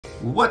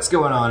What's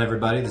going on,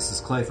 everybody? This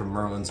is Clay from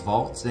Merlin's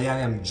Vault. Today I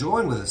am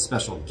joined with a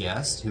special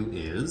guest who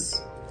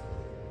is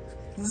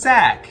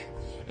Zach.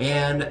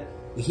 And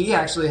he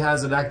actually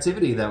has an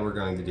activity that we're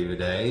going to do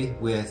today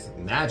with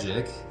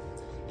magic.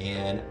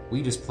 And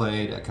we just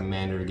played a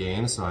Commander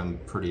game, so I'm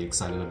pretty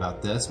excited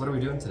about this. What are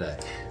we doing today?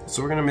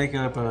 So we're going to make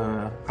up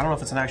a, I don't know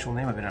if it's an actual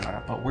name of it or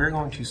not, but we're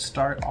going to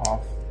start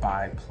off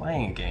by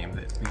playing a game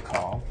that we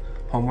call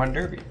Home Run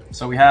Derby.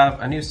 So we have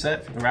a new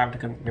set for the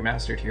Ravnica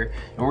Remastered here,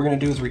 and what we're going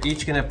to do is we're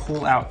each going to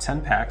pull out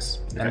 10 packs,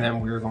 and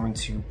then we're going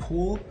to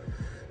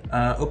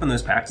open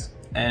those packs,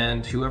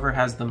 and whoever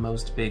has the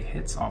most big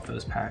hits off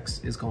those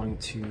packs is going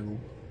to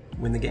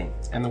win the game.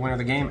 And the winner of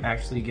the game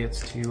actually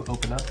gets to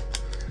open up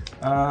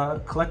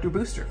collector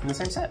booster from the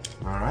same set.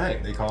 All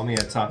right, they call me a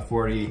top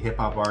 40 hip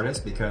hop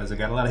artist because I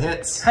got a lot of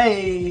hits.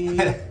 Hey!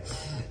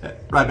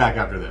 Right back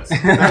after this.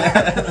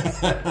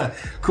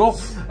 Cool.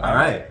 All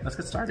right, let's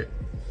get started.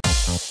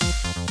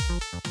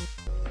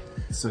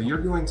 So you're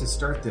going to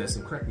start this,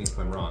 and correct me if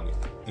I'm wrong,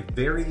 a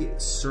very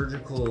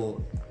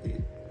surgical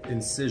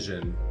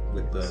incision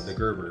with the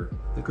Gerber.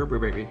 The Gerber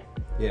baby.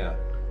 Yeah.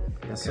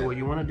 Yeah, so what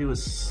you want to do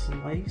is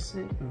slice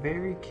it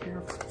very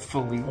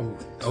carefully.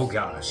 Oh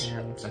gosh,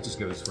 and that just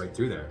goes right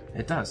through there.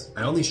 It does.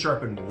 I only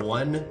sharpened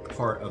one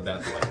part of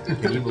that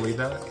blade. Can you believe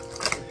that?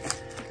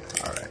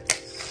 All right,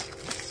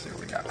 let's see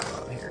what we got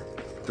going on here.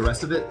 The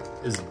rest of it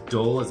is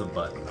dull as a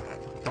button.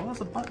 Dull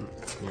as a button?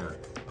 Yeah.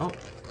 Oh.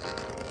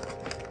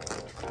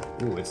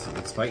 Ooh, it's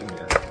fighting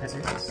there. It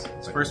is.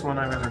 It's the first one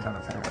I've ever done,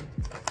 apparently.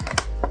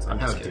 So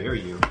how dare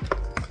you?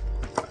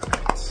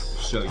 Alright.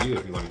 Show you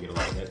if you want to get a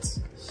lot of hits.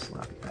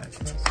 Sloppy back.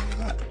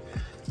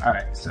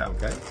 Alright, so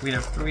we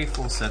have 3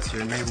 full sets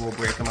here. Maybe we'll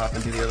break them up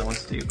and do the other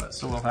ones too. But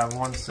so we'll have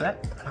one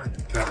set. Oh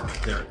God,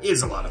 there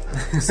is a lot of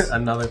hits.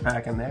 Another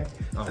pack in there.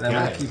 Okay. And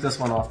then we'll keep this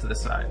one off to the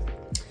side.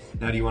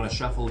 Now, do you want to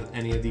shuffle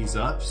any of these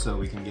up so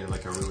we can get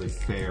like a really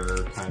fair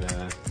kind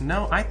of...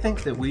 No, I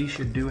think that we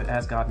should do it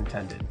as God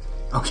intended.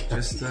 Okay.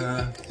 Just,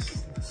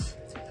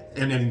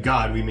 And in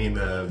God, we mean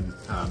the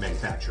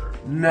manufacturer.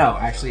 No,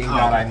 actually in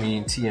God, I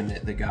mean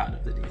Tiamat, the god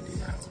of the D&D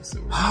realms.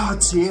 So oh,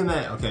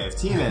 Tiamat. Okay, if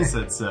Tiamat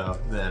said so,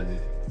 then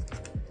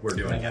we're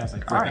doing it.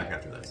 Like, we're back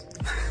after this.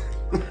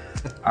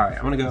 All right,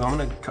 I'm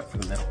gonna cut for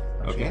the middle.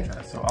 Okay.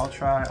 So I'll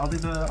do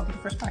the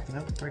first pack,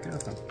 break it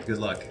open. Good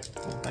luck.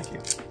 Cool, thank you.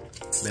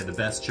 May the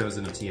best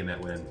chosen of Tiamat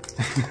win.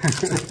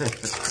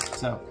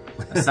 So,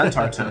 a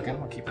Centaur token,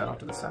 we'll keep that off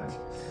to the side.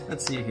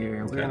 Let's see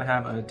here, we're gonna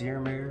have a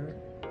Deermere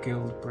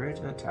Guild Bridge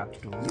and a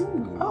tapped door.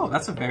 Ooh. Oh,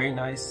 that's a very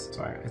nice,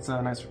 it's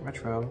a nice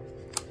retro.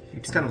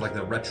 It's kind of like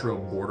the retro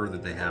border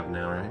that they have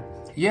now, right?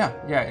 Yeah,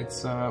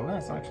 it's well,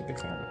 it's not actually a big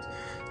fan of it.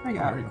 I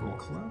got a cool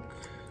cloak.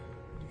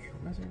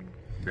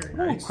 Very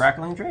nice.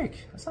 Crackling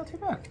Drake, that's not too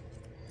bad.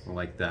 I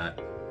like that.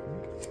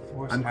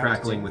 I'm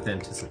crackling with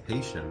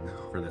anticipation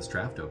for this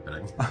draft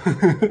opening.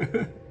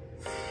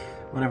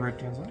 Whenever it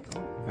turns up.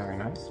 Oh, very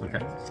nice.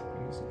 Okay.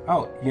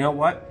 Oh, you know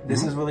what?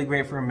 This is really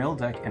great for a mill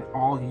deck, and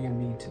all you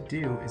need to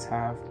do is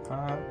have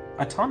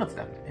a ton of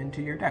them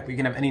into your deck. You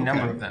can have any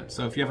number of them.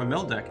 So if you have a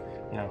mill deck,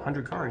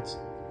 100 cards,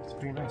 it's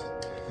pretty nice.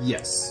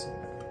 Yes.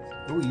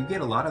 Oh, you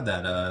get a lot of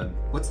that.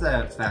 What's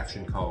that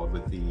faction called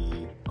with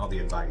all the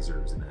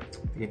advisors in it?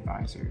 The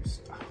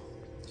advisors. Oh.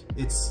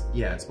 It's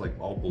like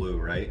all blue,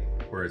 right?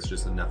 Where it's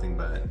just nothing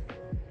but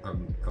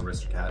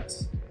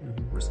aristocrats.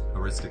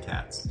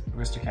 Aristocats.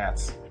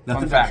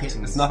 Nothing Fun fact,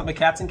 it's nothing but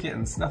cats and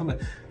kittens. Nothing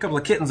but a couple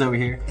of kittens over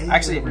here. Hey,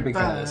 actually, I'm a big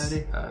fan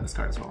of this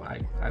card as well. I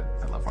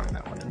love running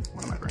that one in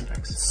one of my burn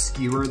decks.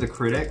 Skewer the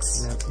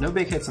critics. Yep. No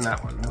big hits in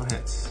that one. No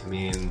hits. I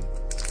mean,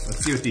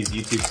 let's see what these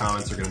YouTube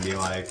comments are going to be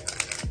like.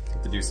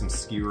 Have to do some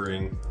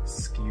skewering.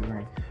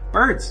 Skewering.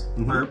 Birds.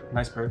 Bird.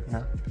 Nice bird.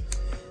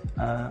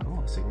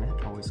 Oh,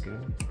 Signet. Always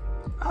good.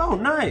 Oh,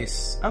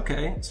 nice.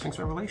 Okay, Sphinx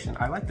Revelation.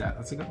 I like that.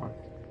 That's a good one.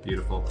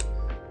 Beautiful.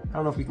 I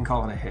don't know if we can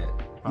call it a hit.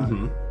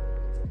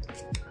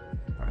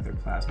 Arthur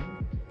Plasma.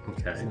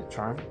 Okay. Isn't it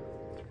charming?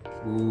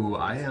 Ooh,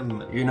 I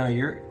am...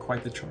 you're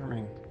quite the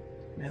charming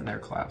man there,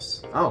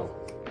 Klaus. Oh.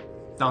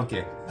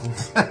 Donkey.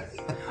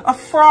 A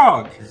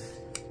frog!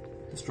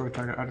 Destroy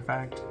target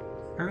artifact.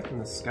 Earth in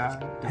the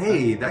sky.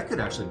 Hey, that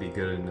could actually be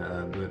good in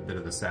a bit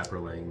of a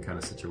Sapperling kind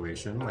of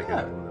situation, like one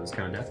of those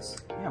kind of decks.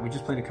 Yeah, we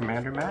just played a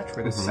Commander match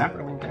where the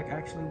Sapperling deck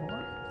actually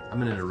won.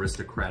 I'm in an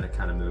aristocratic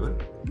kind of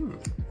mood.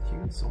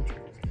 Human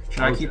Soldier.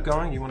 Should I keep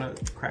going? You want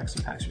to crack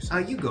some packs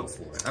yourself? You go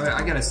for it.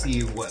 I gotta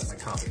see what my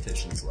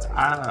competition's like.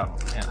 Oh,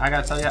 man. I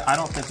gotta tell you, I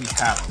don't think we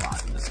have a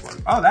lot in this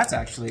one. Oh, that's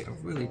actually a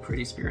really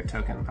pretty spirit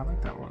token. I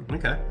like that one.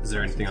 Okay. Is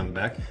there anything on the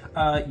back?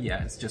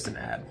 Yeah, it's just an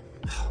ad.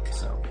 Okay.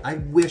 So I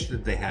wish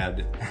that they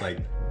had, like,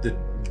 the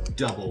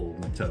double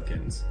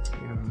tokens.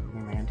 You have a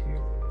remand here.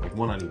 Like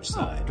one on each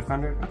side.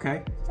 Defender?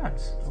 Okay.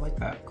 Nice. I like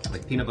that.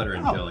 Like peanut butter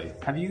and jelly.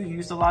 Have you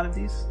used a lot of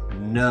these?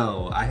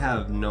 No, I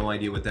have no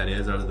idea what that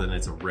is other than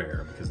it's a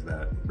rare because of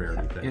that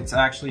rarity thing.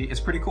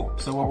 It's pretty cool.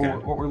 So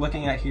what we're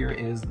looking at here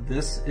is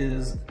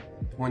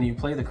when you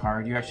play the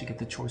card, you actually get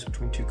the choice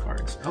between 2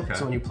 cards. Okay.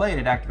 So when you play it,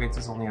 it activates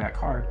as only that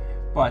card.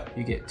 but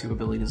you get 2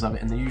 abilities of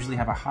it, and they usually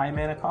have a high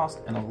mana cost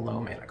and a low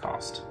mana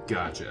cost.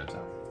 Gotcha.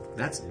 So.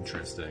 That's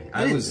interesting.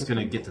 I was going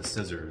to get the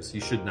scissors.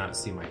 You should not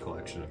see my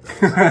collection of those.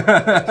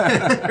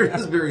 They're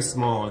just very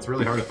small. It's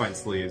really hard to find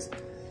sleeves.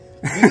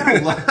 You got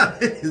a lot of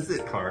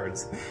Izzet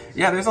cards.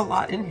 Yeah, there's a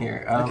lot in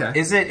here. Okay.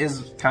 Izzet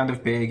is kind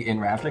of big in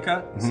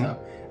Ravnica, so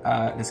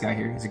this guy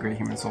here is a great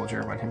human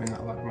soldier. I run him in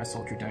a lot of my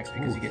soldier decks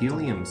because you get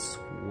Helium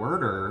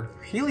Squirter.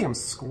 Helium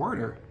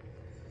Squirter.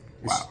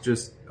 Wow. It's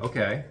just,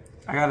 okay.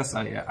 I gotta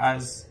say,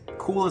 as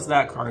cool as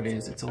that card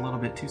is, it's a little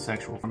bit too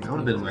sexual. That would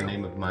have been the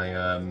name of my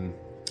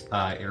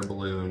air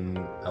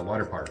balloon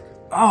water park.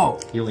 Oh!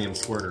 Helium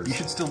Squirters. You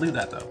should still do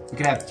that, though. You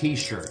could have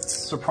t-shirts.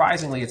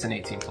 Surprisingly, it's an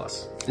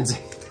 18+.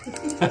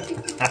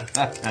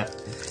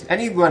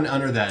 Anyone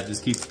under that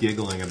just keeps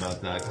giggling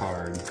about that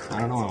card. I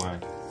don't know why.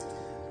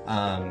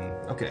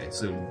 Okay,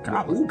 so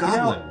Goblins. Goblins. You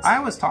know, I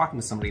was talking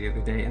to somebody the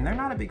other day, and they're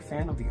not a big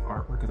fan of the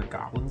artwork of the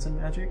goblins in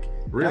Magic.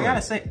 Really? I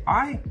gotta say,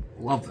 I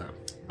love them.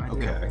 I do.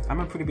 Okay.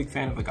 I'm a pretty big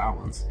fan of the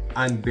goblins.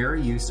 I'm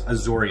very used to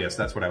Azorius.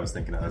 That's what I was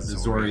thinking of.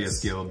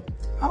 Azorius Guild.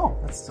 Oh,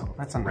 that's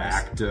a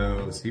nice.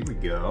 Rakdos. Here we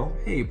go.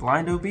 Hey,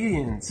 blind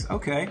obedience.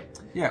 Okay.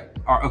 Yeah.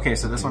 Okay,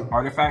 so this one,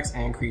 artifacts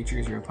and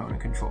creatures your opponent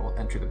control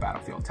enter the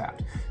battlefield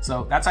tapped.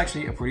 So that's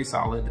actually a pretty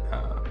solid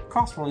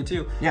cost for only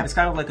 2. Yeah. It's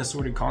kind of like a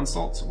Sorted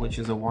Consult, which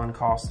is a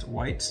 1-cost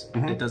white.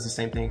 It does the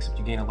same thing, except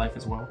you gain a life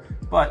as well.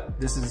 But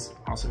this is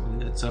also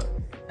really good. So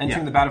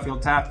entering the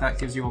battlefield tap, that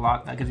gives you a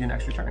lot. That gives you an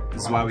extra turn.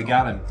 This is why we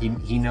got him.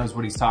 He knows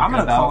what he's talking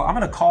about. I'm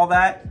gonna call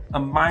that a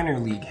minor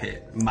league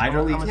hit.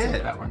 Minor league hit.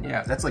 Take that one.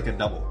 Yeah. That's like a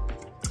double.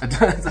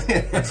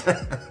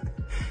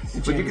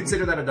 Would you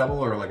consider that a double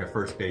or like a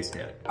first base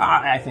hit?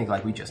 I think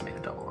like we just made a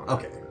double on that.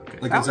 Okay.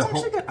 Like That was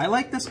actually good. I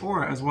like this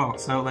aura as well.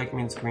 So like, I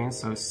mean, it's green,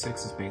 so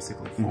 6 is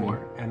basically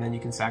 4, and then you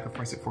can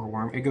sacrifice it for a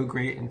worm. It go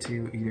great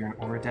into either an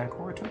aura deck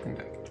or a token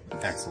deck.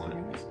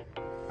 Excellent.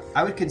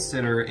 I would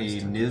consider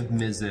a Niv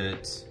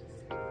Mizzet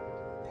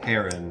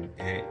Heron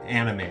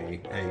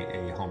anime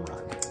a home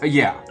run.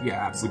 Yeah,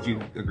 absolutely.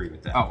 Would you agree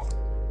with that? Oh,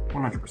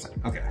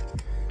 100%. Okay.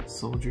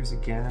 Soldiers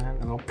again, a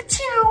little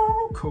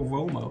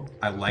Koromo.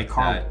 I like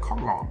that.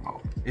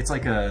 Koromo. It's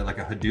like a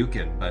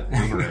Hadouken, but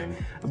boomerang.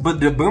 But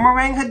the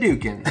boomerang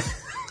Hadouken.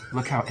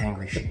 Look how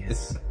angry she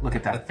is. Look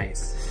at that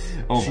face.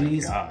 Oh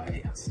She's my god.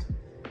 pissed.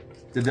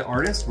 Did the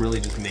artist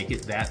really just make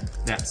it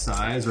that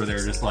size, or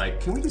they're just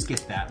like, can we just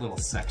get that little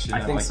section? I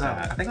think like so.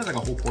 that? I think it was like a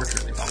whole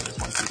portrait. They probably just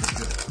wanted to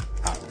see it.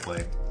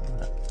 Probably.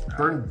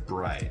 Burn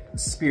Bright.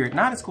 Spirit,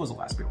 not as cool as the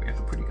last Spirit we had,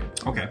 but pretty good.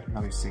 Okay.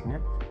 Another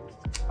Signet.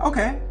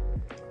 Okay.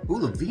 Ooh,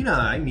 Lavina,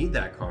 I need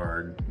that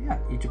card. Yeah,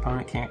 each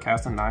opponent can't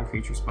cast a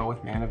non-creature spell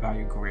with mana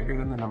value greater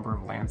than the number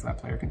of lands that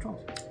player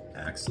controls.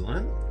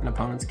 Excellent. And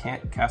opponents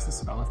can't cast a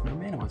spell if no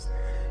mana was.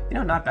 You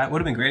know, not bad.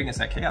 Would have been great against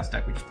that Chaos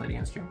deck we just played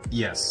against you.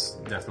 Yes,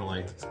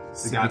 definitely.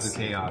 The Gods of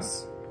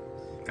Chaos.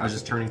 I was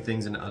just turning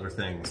things into other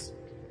things.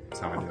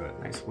 That's how I do it.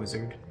 Nice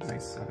wizard.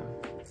 Nice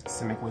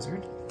Simic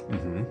wizard.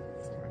 Mm-hmm.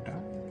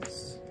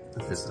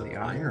 The Fist of the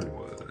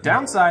Ironwood.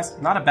 Downsize,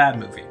 not a bad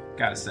movie,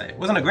 gotta say. It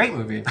wasn't a great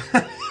movie.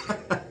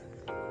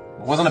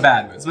 It wasn't a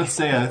bad movie. Let's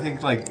say, I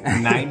think like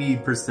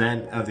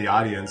 90% of the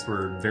audience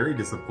were very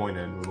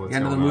disappointed with what's the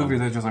end of the going movie, on.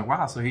 they're just like,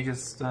 wow, so he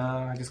just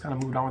kind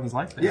of moved on with his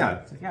life there. Yeah.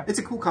 It's like, yeah. It's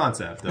a cool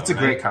concept, though. It's a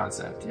right? great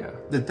concept, yeah.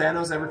 Did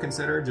Thanos ever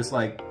consider just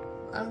like,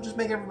 I'll just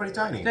make everybody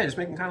tiny? Yeah, just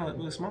make them kind of like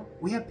really small.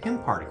 We have pin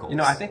particles. You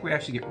know, I think we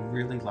actually get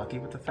really lucky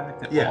with the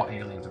fact that all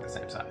aliens are the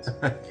same size.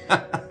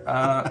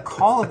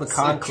 Call of the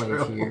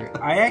Conclave here.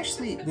 I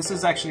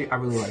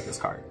really like this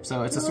card.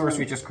 So it's a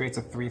sorcery, just creates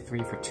a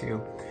 3/3 for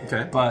 2.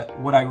 Okay. But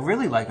what I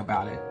really like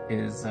about it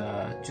is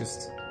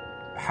just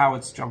how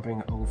it's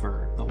jumping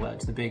over the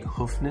ledge, the big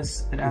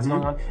hoofness it has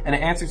going on. And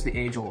it answers the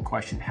age-old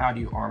question, how do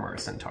you armor a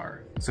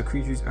centaur? So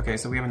creatures, okay,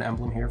 so we have an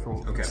emblem here for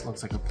what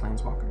looks like a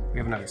planeswalker. We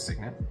have another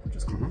signet, which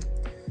is cool.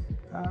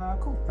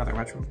 Cool. Another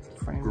retro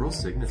frame. Girl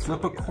signet.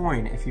 Flip a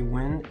coin. If you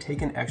win,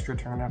 take an extra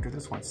turn after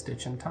this one.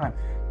 Stitch in time.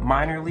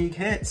 Minor league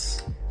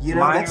hits. You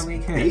know, Minor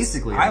league hits.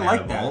 Basically, I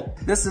like that.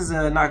 This is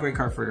a not great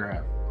card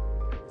for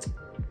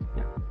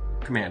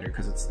Commander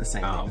because it's the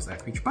same thing as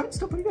that creature, but it's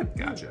still pretty good.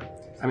 Gotcha.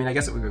 I mean, I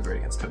guess it would go great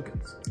against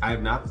tokens. I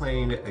have not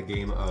played a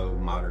game of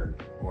Modern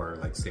or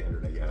like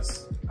Standard, I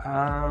guess.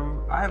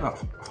 I have a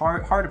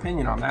hard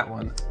opinion on that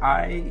one.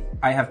 I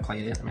have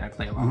played it. I mean, I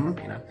play a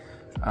lot, you know.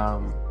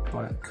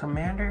 But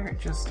Commander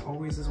just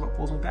always is what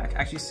pulls me back.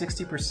 Actually,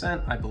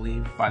 60%, I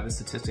believe, by the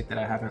statistic that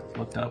I haven't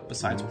looked up,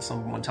 besides what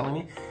someone telling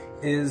me,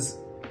 is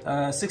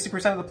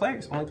 60% of the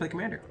players only play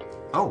Commander.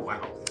 Oh,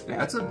 wow. Yeah.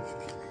 That's a...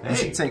 You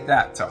should take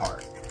that to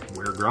heart.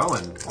 We're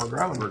growing. We're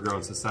growing. We're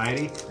growing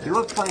society. We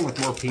love playing with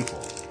more people.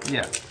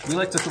 Yeah. We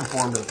like to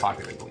conform to the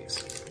popular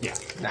beliefs. Yeah.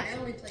 I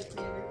only play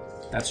Commander.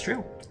 That's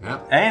true.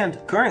 Yeah. And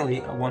currently,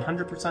 a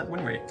 100%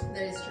 win rate.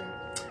 That is true.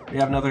 We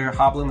have another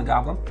Hoblin the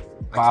Goblin.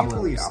 I can't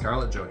believe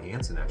Scarlett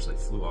Johansson actually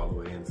flew all the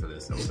way in for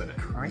this opening.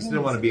 I just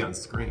didn't want to be on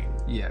screen.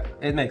 Yeah,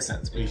 it makes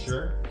sense. Are you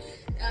sure?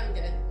 I'm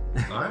good.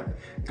 All right.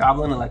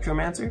 Goblin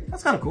Electromancer.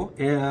 That's kind of cool.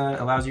 It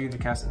allows you to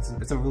cast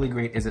instant. It's a really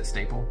great Is It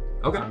staple.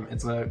 Okay.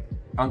 It's a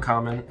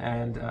uncommon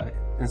and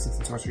instants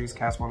and sorceries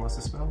cast one less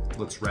a spell.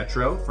 Looks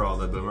retro for all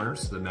the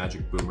boomers, the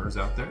magic boomers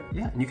out there.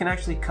 Yeah, and you can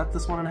actually cut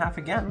this one in half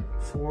again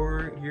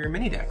for your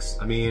mini decks.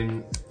 I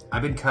mean,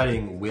 I've been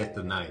cutting with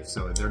the knife,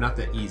 so they're not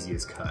the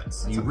easiest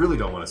cuts. You really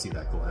don't want to see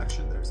that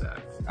collection there's that.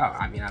 Oh,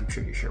 I mean, I'm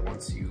pretty sure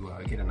once you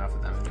get enough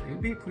of them, it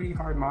would be a pretty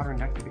hard modern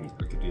deck to beat.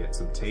 Or could you get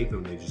some tape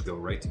and they just go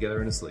right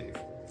together in a sleeve?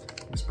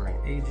 Whispering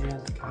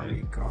Agent,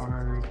 County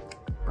Guard,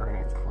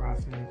 Burning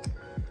Prophet,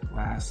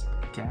 Last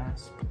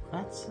Gasp.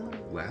 That's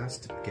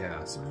Last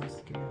Gasp.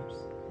 Last Gasp.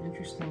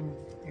 Interesting.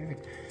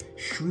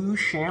 Shrew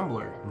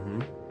Shambler.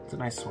 It's a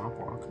nice swamp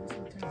walk.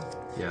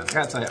 Yeah. I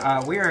gotta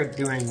tell you, we are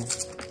doing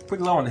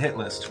pretty low on the hit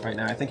list right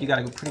now. I think you got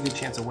a pretty good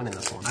chance of winning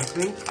this one. I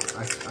think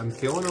I'm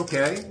feeling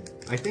okay.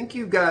 I think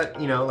you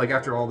got, like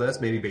after all this,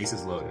 maybe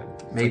bases loaded.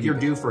 Maybe like you're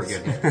due for a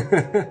good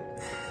hit.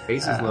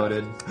 Bases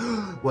loaded.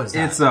 What is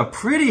that? It's a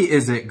pretty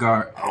Is It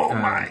Guard. Oh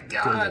my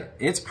god.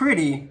 It's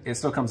pretty. It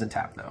still comes in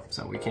tap though,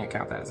 so we can't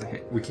count that as a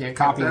hit. We can't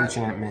count Copy that?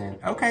 enchantment.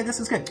 Okay, this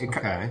is good.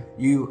 Okay.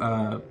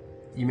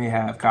 You may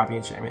have copy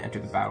enchantment enter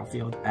the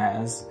battlefield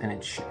as an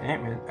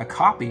enchantment, a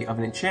copy of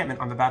an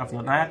enchantment on the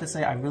battlefield. And I have to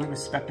say, I really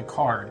respect a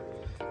card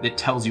that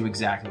tells you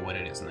exactly what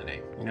it is in the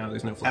name.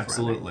 There's no fluff.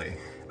 Absolutely.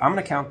 I'm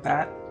gonna count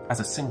that as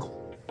a single.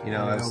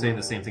 I was saying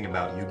the same thing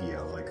about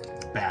Yu-Gi-Oh!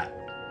 Like bat.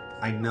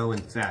 I know in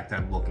fact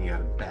I'm looking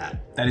at a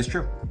bat. That is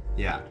true.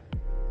 Yeah.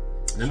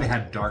 And then they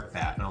had dark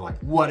bat, and I'm like,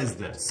 what is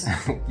this?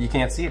 You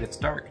can't see it, it's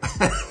dark.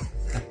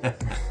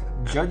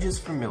 Judge is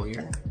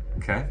familiar.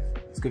 Okay.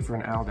 It's good for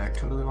an owl deck.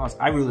 Totally lost.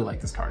 I really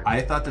like this card.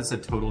 I thought that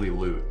said totally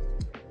loot.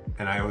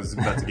 And I was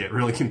about to get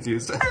really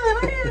confused.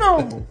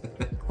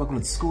 Welcome to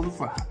the School of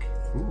Rock.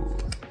 Ooh.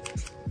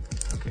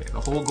 Okay, the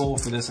whole goal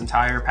for this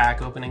entire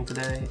pack opening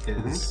today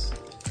is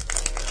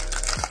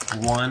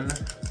one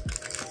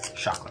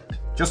chocolate.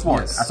 Just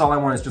one. Yes. That's all I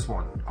want is just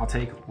one. I'll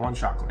take one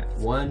chocolate.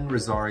 One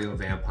Rosario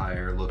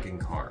Vampire looking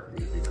card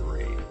would be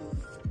great.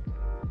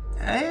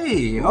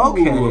 Hey, Ooh,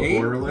 okay.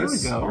 a borderless There we go.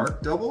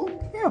 spark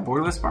double? Yeah,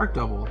 borderless spark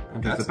double.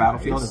 Enters That's the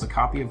battlefield nice. as a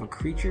copy of a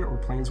creature or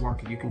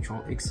planeswalker you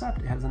control,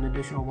 except it has an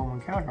additional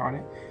 1/1 counter on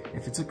it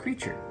if it's a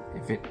creature.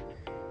 If it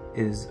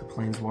is a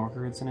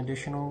planeswalker, it's an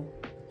additional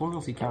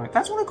loyalty counter.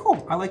 That's really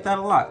cool. I like that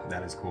a lot.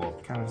 That is cool.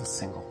 Count as a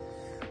single.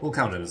 We'll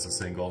count it as a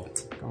single.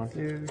 Going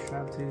through,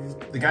 shove to.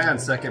 The guy on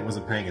second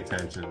wasn't paying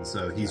attention,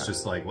 so he's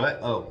just like, what?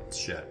 Oh,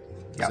 shit.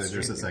 Yeah, so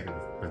there's a straight second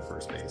and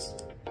first base.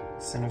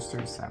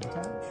 Sinister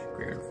Sabotage,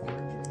 Greater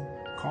Foraging,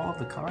 Call of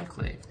the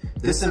Conclave,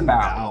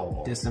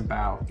 Disembowel.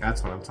 Disembowel.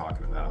 That's what I'm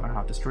talking about.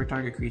 Wow, destroy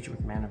target creature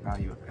with mana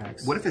value of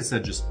X. What if it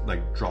said just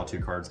like draw 2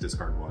 cards,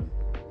 discard 1?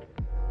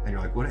 And you're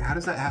like, what? How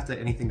does that have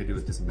anything to do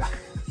with disembowel?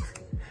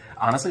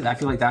 Honestly, I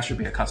feel like that should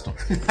be a custom.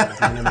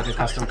 I'm gonna make a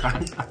custom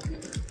card.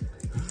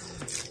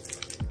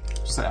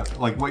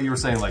 Like what you were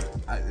saying, like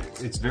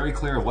it's very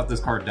clear what this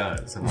card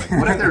does. I'm like,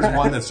 what if there's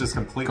one that's just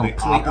completely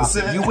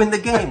opposite? You win the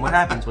game. What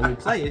happens when you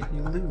play it?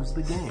 You lose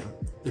the game.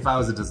 If I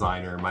was a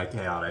designer, my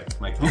chaos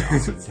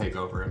would take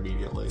over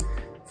immediately.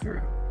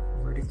 True.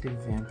 Verdictive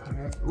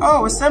Vampire.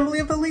 Oh, Assembly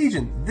of the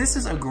Legion. This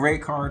is a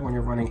great card when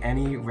you're running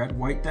any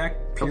red-white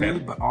deck, period,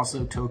 Okay. but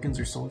also tokens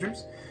or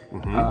soldiers.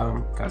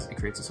 Because it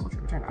creates a soldier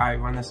return. I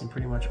run this in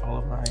pretty much all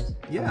of my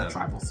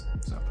tribals.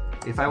 So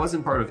If I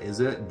wasn't part of Is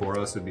It,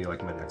 Boros would be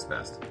like my next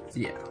best.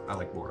 yeah, I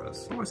like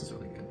Boros. Boros is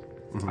really good.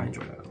 I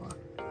enjoy that a lot.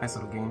 Nice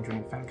little game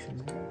drain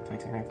faction there.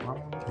 Titanic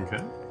Brawl.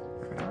 Okay.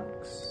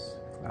 Paradox.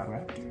 Cloud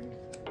Raptor.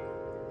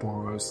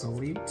 Boros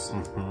Elite.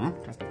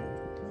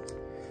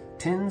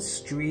 Tin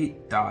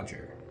Street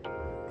Dodger.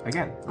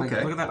 Again, look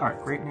at that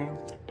art. Great name.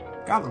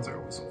 Goblins are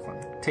always so fun.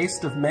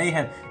 Taste of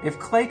Mayhem. If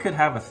Clay could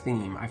have a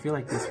theme, I feel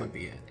like this would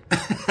be it.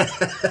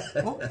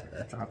 Oh,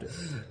 dropped it.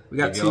 We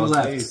got two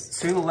left.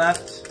 Two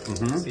left.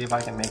 See if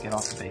I can make it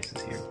off the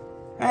bases here.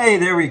 Hey,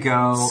 there we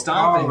go.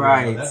 Stomping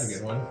Ground. That's a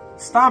good one.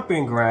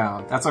 Stomping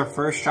Ground. That's our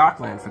first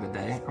Shockland for the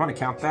day. I'm going to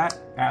count that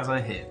as a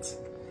hit.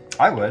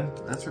 I would.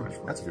 That's a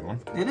good one.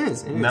 It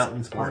is. It is.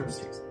 Mountain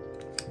Forest.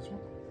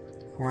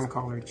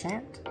 Horncaller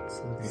Chant.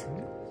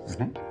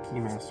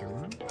 Keymaster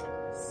Run.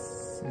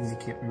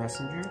 Syndicate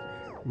Messenger.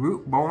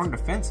 Rootborn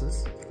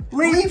Defenses.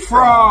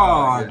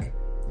 Leapfrog!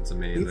 That's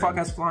amazing. Leapfrog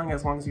has flying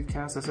as long as you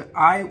cast this.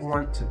 I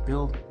want to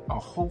build a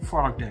whole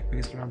frog deck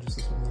based around just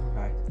this one little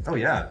guy. Oh,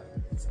 yeah.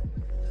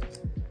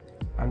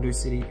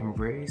 Undercity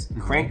Embrace.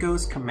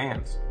 Kranko's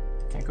Command.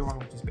 Can't go wrong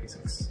with these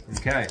basics.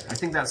 Okay. I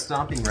think that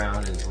Stomping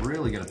Ground is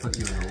really going to put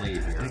you in the lead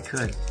here. It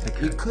could.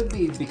 It could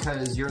be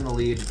because you're in the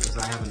lead because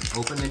I haven't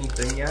opened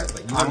anything yet,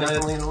 but you're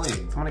definitely in the lead.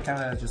 I'm going to count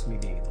it as just me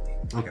being in the lead.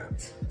 Okay.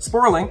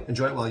 Sporling.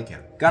 Enjoy it while you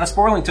can. Got a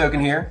Sporling token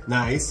here.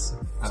 Nice.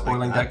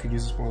 Sporling deck could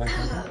use a Sporling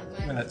token.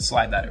 I'm going to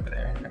slide that over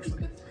there,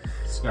 actually.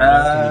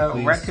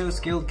 Redcoast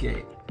Redcoast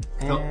Guildgate.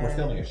 We're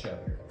filming a show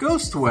here.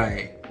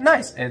 Ghostway.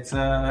 Nice. It's we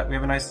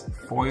have a nice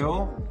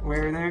foil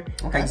layer there.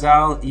 Okay.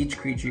 Exile each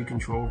creature you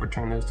control.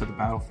 Return those to the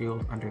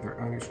battlefield under their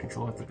owner's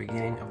control at the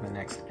beginning of the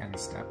next end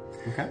step.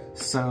 Okay.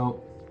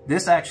 So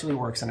this actually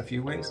works in a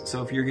few ways.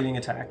 So if you're getting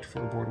attacked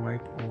for a board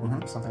wipe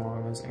or something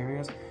along those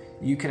areas,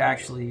 you could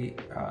actually,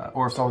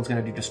 or if someone's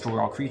going to do destroy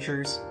all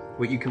creatures,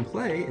 what you can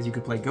play is you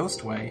could play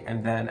Ghostway,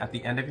 and then at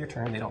the end of your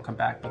turn, they don't come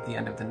back, but at the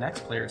end of the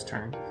next player's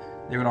turn,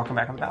 they would all come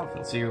back on the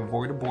battlefield. So you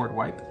avoid a board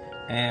wipe,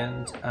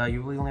 and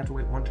you really only have to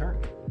wait one turn.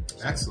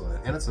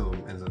 Excellent. And it's a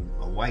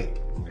white.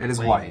 It is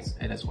white.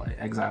 It is white.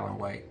 Exile and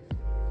white.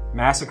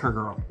 Massacre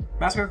Girl.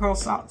 Massacre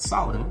Girl's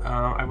solid.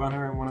 I run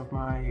her in one of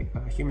my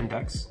human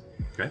decks.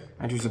 Okay.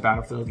 Enters the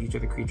battlefield, each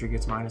other creature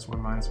gets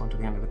 -1/-1 to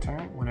the end of the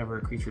turn. Whenever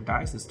a creature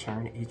dies this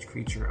turn, each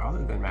creature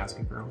other than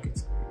Massacre Girl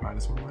gets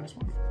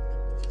 -1/-1.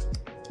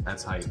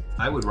 That's hype.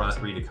 I would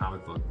read a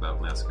comic book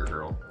about Massacre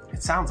Girl.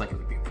 It sounds like it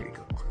would be pretty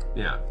cool.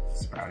 Yeah.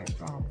 Sprouting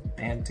Storm,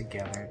 Band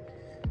Together,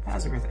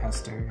 Azareth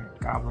Esther,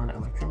 Goblin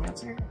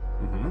Electromancer.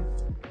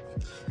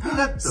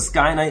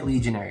 Sky Knight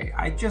Legionary.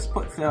 I just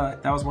put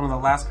that was one of the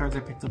last cards I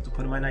picked up to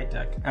put in my night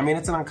deck. I mean,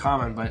 it's an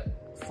uncommon, but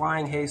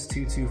Flying Haste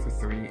 2/2 for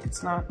 3.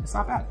 It's not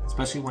bad,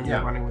 especially when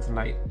you're running with a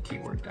night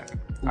keyword deck.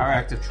 All right.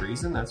 Active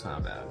Treason. That's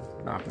not bad.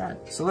 Not bad.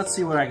 So let's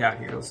see what I got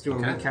here. Let's do a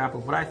recap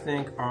of what I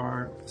think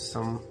are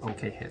some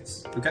okay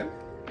hits. Okay.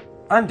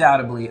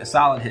 Undoubtedly, a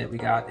solid hit we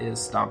got is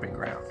Stomping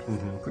Ground.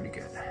 Pretty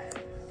good.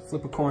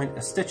 Flip a coin,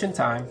 A Stitch in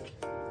Time,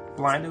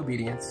 Blind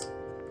Obedience,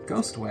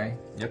 Ghostway,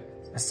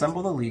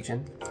 Assemble the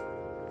Legion,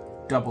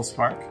 Double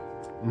Spark,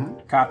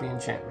 Copy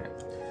Enchantment.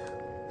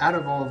 Out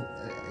of all,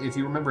 if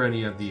you remember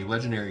any of the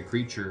legendary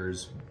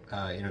creatures,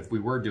 and if we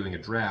were doing a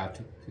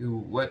draft,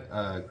 what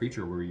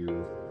creature were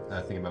you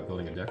thinking about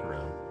building a deck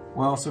around?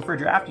 Well, so for a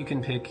draft, you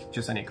can pick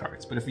just any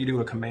cards. But if you do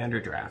a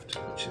commander draft,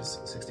 which is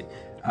 60.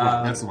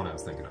 That's the one I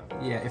was thinking of.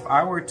 Yeah, if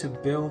I were to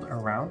build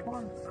around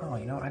one, I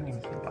didn't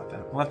even think about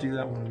that. We'll have to do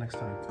that one next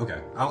time.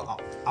 Okay,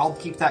 I'll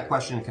keep that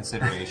question in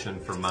consideration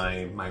for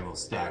my little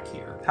stack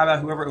here. How about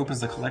whoever opens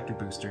the collector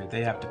booster,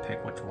 they have to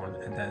pick which one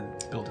and then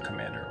build a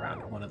commander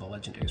around one of the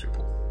legendaries we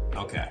pull.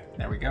 Okay.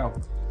 There we go.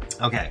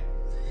 Okay.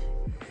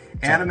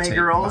 Anime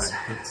girls.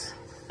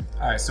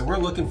 All right, so we're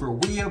looking for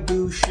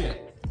weeaboo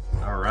shit.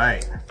 All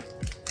right.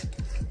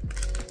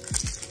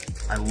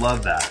 I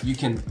love that. You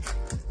can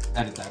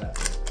edit that out.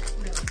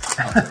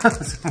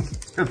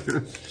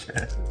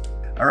 Shit.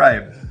 All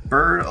right,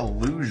 Bird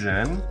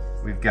Illusion.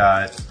 We've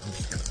got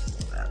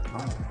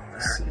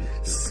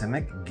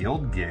Simic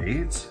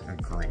Guildgate, a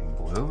green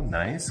blue,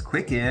 nice.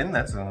 Quick In,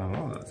 that's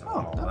not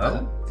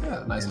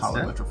yeah, nice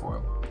hollow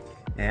Metrofoil.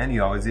 And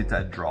you always get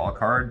to draw a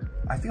card.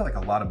 I feel like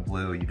a lot of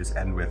blue, you just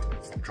end with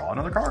draw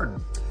another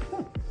card.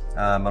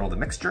 Muddle the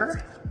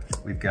Mixture.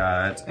 We've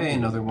got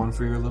another one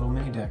for your little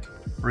mini deck.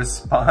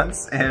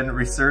 Response and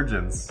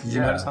Resurgence. Did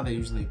you notice how they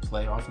usually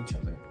play off each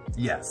other?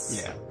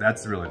 Yes. Yeah.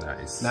 That's really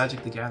nice.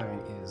 Magic the Gathering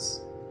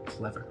is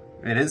clever.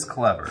 It is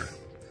clever.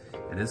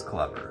 It is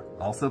clever.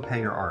 Also pay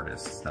your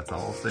artists. That's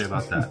all I'll say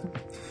about that.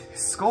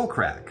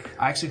 Skullcrack.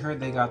 I actually heard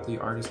they got the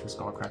artist for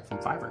Skullcrack from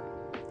Fiverr.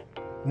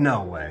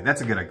 No way.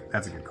 That's a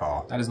good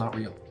call. That is not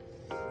real.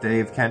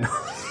 Dave Kendall.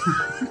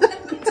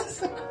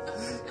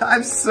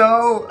 I'm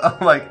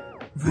like,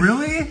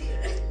 really?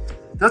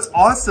 That's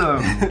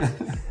awesome.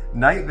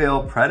 Night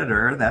Veil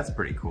Predator, that's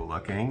pretty cool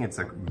looking. It's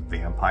a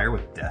vampire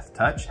with Death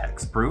Touch,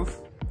 hexproof.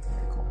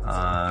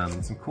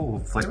 Cool. Some cool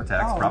flavor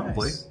text,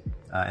 probably. Nice.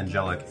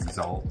 Angelic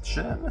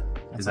Exaltation.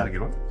 Is that a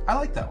good one? I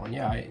like that one,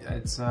 yeah.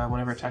 It's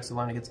whenever it attacks the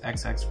line, it gets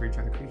XX for each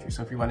other creature.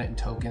 So if you run it in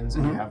tokens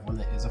and you have one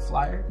that is a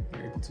flyer,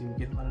 you're able to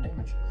get a lot of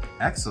damage.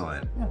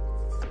 Excellent. Yeah.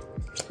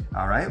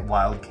 All right,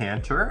 Wild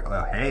Canter.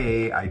 Oh,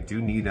 hey, I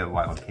do need a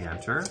Wild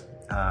Canter.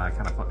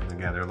 Kind of putting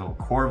together a little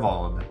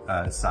Corvold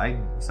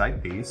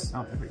side piece.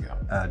 Oh, there we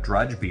go.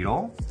 Drudge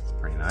Beetle,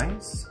 pretty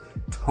nice.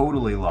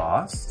 Totally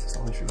Lost.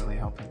 Only should really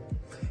help him.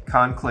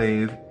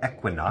 Conclave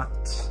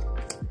Equinaut.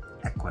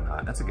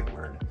 Equinaut, that's a good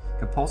word.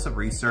 Compulsive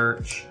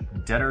Research,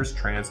 Debtor's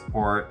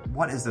Transport.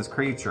 What is this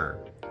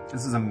creature?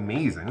 This is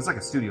amazing. This is like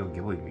a Studio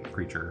Ghibli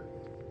creature.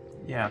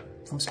 Yeah,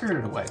 from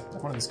Spirited Away,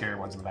 like one of the scary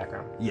ones in the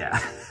background. Yeah.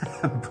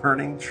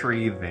 Burning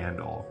Tree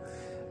Vandal.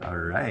 All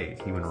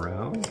right, Human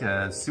Rogue,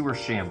 Sewer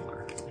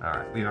Shambler. All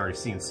right, we've already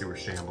seen Sewer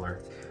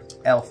Shambler.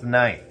 Elf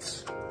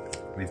Knight.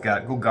 We've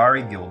got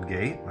Golgari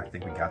Guildgate. I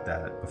think we got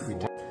that before.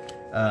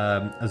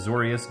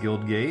 Azorius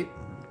Guildgate.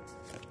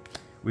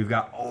 We've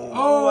got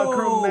a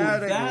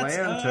chromatic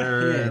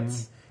lantern.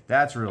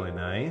 That's really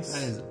nice.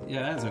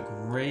 That is a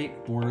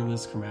great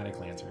borderless chromatic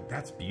lantern.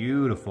 That's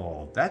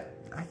beautiful.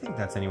 I think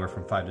that's anywhere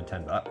from $5 to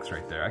 $10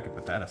 right there. I could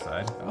put that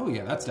aside. Oh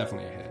yeah, that's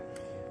definitely a hit.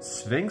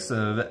 Sphinx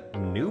of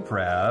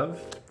Nuprav.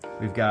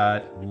 We've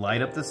got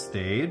Light Up the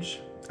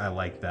Stage. I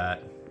like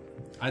that.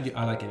 I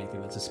like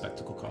anything that's a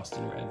spectacle cost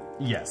in red.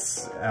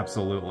 Yes,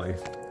 absolutely.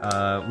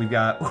 We've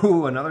got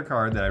another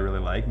card that I really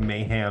like,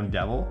 Mayhem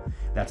Devil.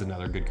 That's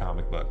another good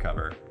comic book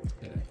cover.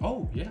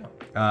 Oh yeah.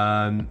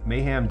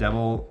 Mayhem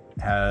Devil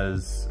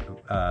has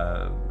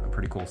a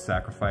pretty cool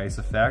sacrifice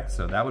effect,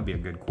 so that would be a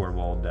good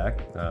Corvold deck.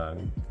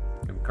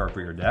 card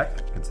for your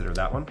deck. Consider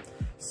that one.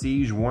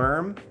 Siege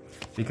Worm,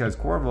 because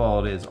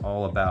Corvold is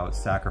all about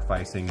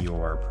sacrificing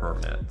your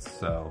permanents.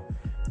 So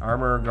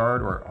armor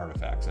guard or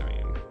artifacts, I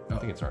mean. I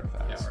think it's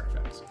artifacts. Yeah,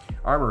 artifacts.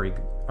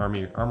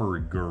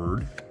 Armory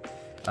guard.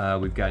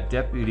 We've got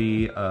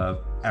Deputy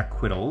of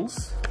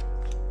Acquittals,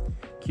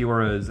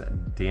 Kiora's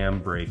Dam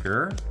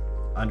Breaker,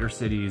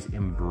 Undercity's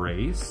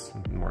Embrace,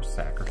 more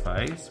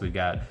sacrifice. We've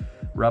got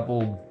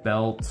Rebel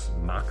Belt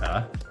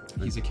Maka.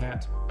 He's a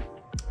cat.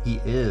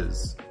 He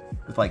is,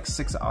 with like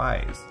 6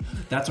 eyes.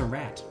 That's a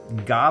rat.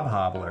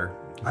 Gobhobbler.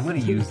 I'm gonna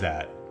use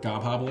that.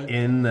 Gobhobbler?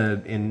 In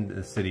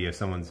the city if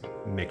someone's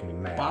making me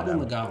mad. Bobbin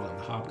the Goblin,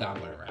 the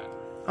Hobgoblin rat.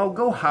 Oh,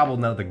 go hobble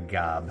now the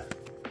gob.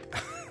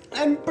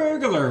 And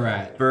Burglar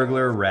Rat.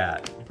 Burglar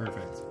Rat.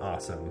 Perfect.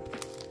 Awesome.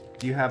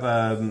 Do you have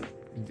a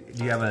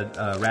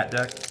rat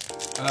deck?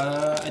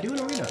 I do an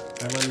arena.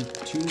 I run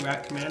 2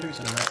 rat commanders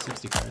and a rat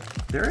 60 card.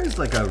 There is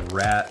like a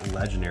rat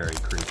legendary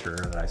creature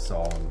that I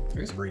saw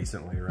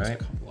recently, right?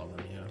 There's a couple of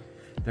them, yeah.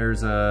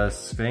 There's a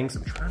Sphinx.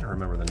 I'm trying to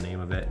remember the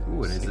name of it.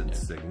 Ooh, and is it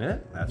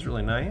Signet? That's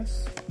really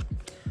nice.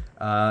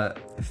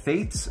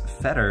 Fate's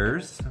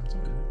Fetters.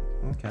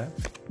 Okay.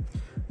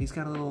 He's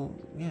got a little,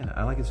 yeah,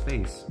 I like his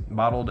face.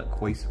 Bottled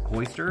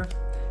Cloister.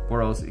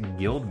 Boros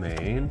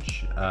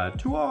Guildmage.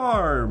 2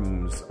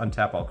 arms.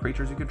 Untap all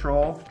creatures you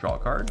control. Draw a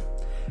card.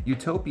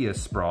 Utopia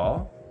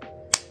Sprawl.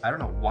 I don't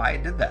know why I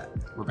did that.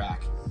 We're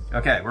back.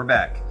 Okay, we're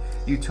back.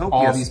 Utopia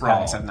All these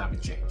Sprawl. packs have not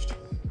been changed.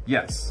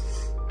 Yes.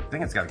 I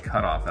think it's got a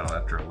cutoff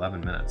after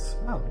 11 minutes.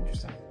 Oh,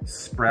 interesting.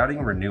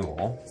 Sprouting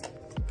Renewal.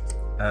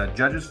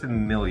 Judge's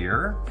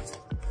Familiar.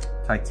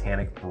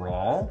 Titanic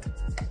Brawl.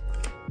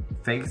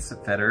 Faith's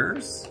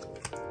Fetters.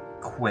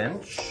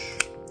 Quench.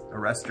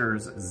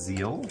 Arrester's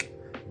Zeal.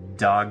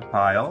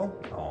 Dogpile.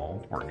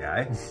 Oh, poor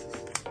guy.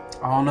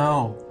 Oh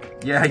no.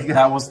 Yeah,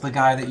 that was the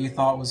guy that you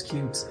thought was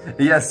cute.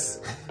 Yes.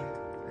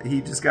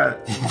 He just got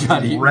eaten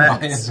by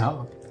a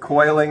dog.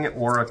 Coiling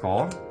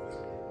Oracle.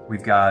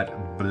 We've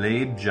got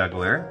Blade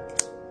Juggler.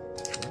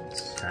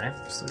 Okay.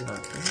 Still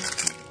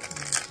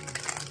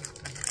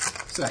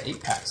got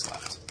 8 packs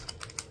left.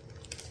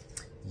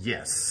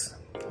 Yes.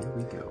 Here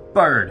we go.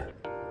 Bird.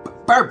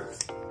 Bird.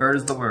 Bird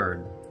is the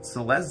word.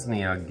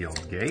 Selesnya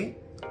Guildgate.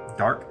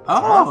 Dark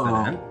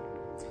Confident.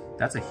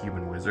 That's a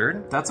human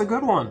wizard. That's a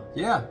good one.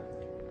 Yeah.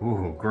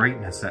 Ooh,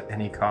 greatness at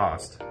any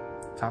cost.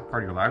 Top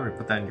part of your library,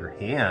 put that in your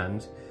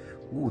hand.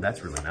 Ooh,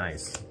 that's really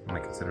nice. I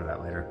might consider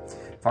that later.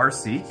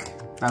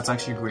 Farseek. That's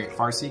actually great.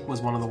 Farseek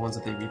was one of the ones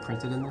that they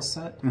reprinted in this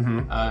set.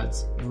 Mm-hmm.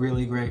 It's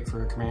really great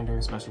for a commander,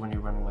 especially when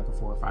you're running like a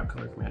 4 or 5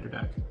 color commander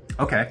deck.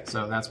 Okay.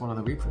 So that's one of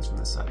the reprints from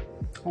this set.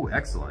 Oh,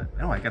 excellent.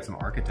 I know I got some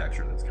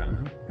architecture that's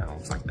kind of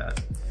looks like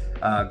that.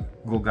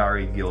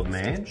 Golgari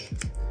Guildmage.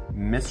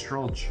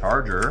 Mistral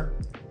Charger.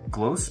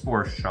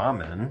 Glowspore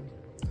Shaman.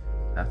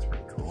 That's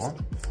pretty cool.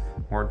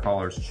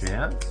 Horncaller's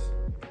Chant.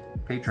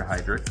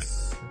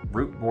 Patrahydrix.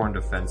 Rootborn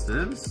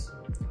Defenses.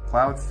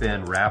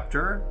 Cloudfin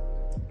Raptor.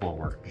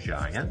 Bulwark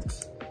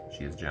Giant.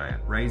 She is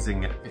giant.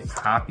 Raising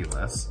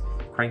Populace.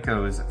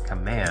 Krenko's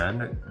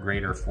Command.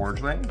 Greater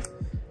Forgeling.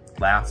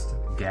 Last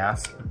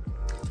Gasp.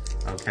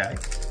 Okay.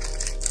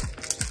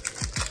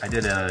 I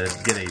did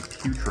get a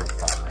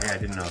Putrefy. I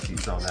didn't know if you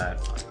saw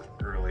that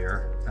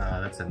earlier.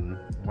 That's in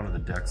one of the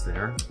decks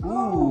there.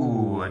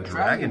 Ooh, a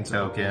Dragon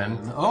Token.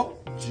 Oh,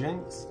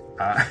 jinx.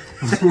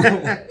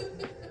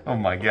 Oh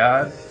my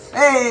god.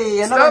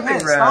 Hey, another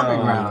hit.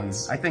 Stomping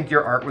Grounds. I think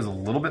your art was a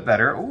little bit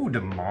better. Ooh,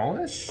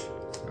 Demolish.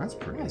 That's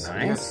pretty nice.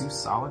 Yeah, 2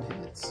 solid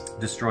hits.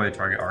 Destroy a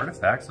target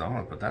artifact, so I'm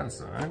going to put that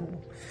aside.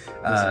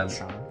 Is it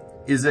Charm?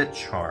 Is it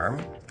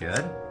Charm?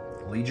 Good.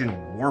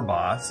 Legion War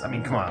Boss. I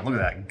mean, come on, look at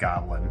that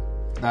Goblin.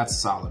 That's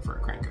solid for a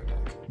Krenko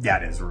deck.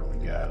 That is really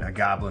good. A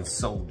Goblin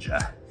Soldier.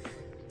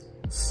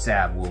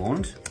 Stab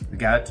Wound. We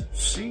got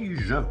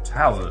Siege of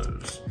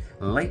Towers.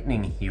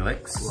 Lightning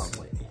Helix. Love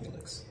Lightning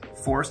Helix.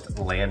 Forced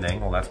Landing.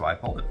 Well, that's why I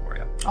pulled it for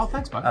you. Oh,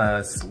 thanks, bud.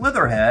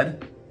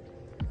 Slitherhead.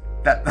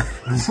 That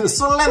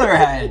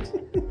Slitherhead.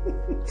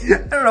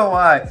 I don't know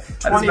why.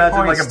 I just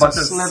imagine like a bunch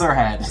of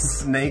Slitherhead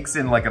snakes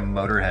in like a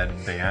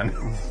Motorhead band.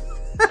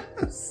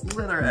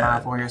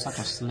 Slitherhead. Malfoy, you're such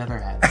a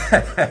Slitherhead.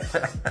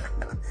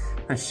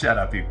 Shut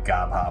up, you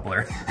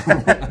gobhobbler.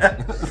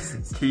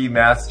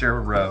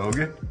 Keymaster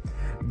Rogue.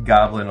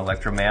 Goblin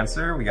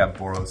Electromancer. We got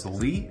Boros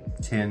Elite.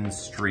 Tin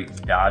Street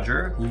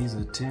Dodger. He's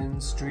a Tin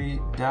Street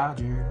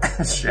Dodger.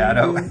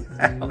 Shadow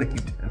Alley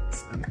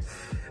Denson.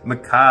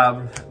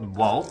 Macabre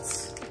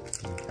Waltz.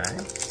 Okay.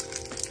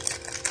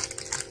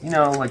 You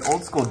know, like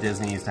old school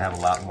Disney used to have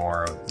a lot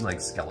more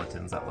like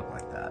skeletons that look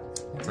like that.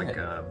 It's like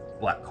a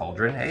Black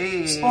Cauldron.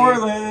 Hey!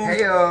 Spoiler!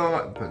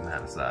 Heyo! I'm putting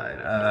that aside.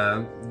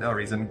 No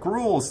reason.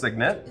 Gruul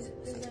Signet.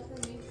 Is that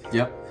for me?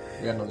 Yep.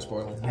 We got another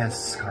spoiler.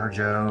 Yes,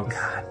 Scarjo.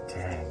 God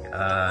dang.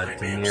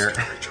 Demir.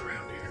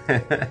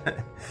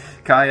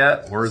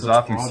 Kaya,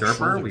 Orzhov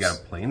Usurper. We got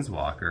a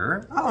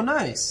Planeswalker. Oh,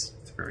 nice.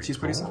 It's very She's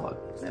cool. pretty solid.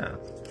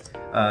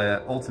 Yeah.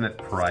 Ultimate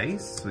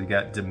Price. We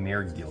got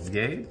Demir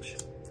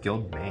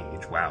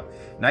Guildmage. Wow.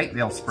 Night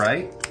Veil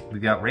Sprite. We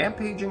got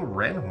Rampaging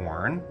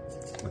Redhorn.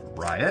 with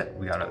Riot.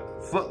 We got a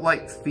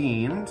Footlight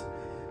Fiend.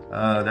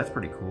 That's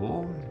pretty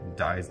cool.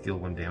 Dies, deal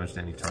 1 damage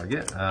to any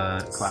target.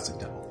 Classic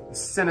double.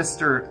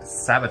 Sinister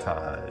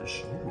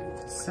Sabotage.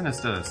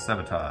 Sinister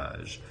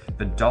Sabotage.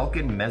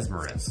 Vidalcan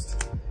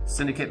Mesmerist.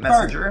 Syndicate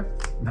Messenger.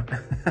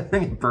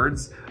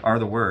 Birds are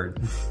the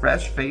word.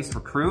 Fresh Face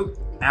Recruit.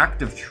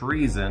 Act of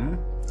Treason.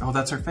 Oh,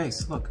 that's her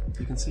face. Look,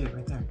 you can see it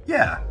right there.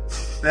 Yeah,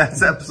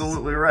 that's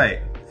absolutely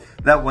right.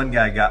 That one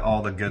guy got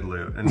all the good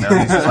loot, and now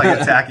he's just like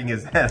attacking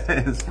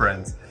his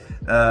friends.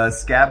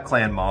 Scab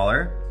Clan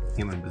Mauler.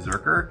 Human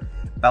Berserker.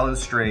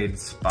 Balustrade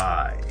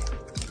Spy.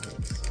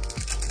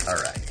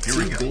 Alright, here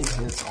we go. 2 big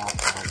hits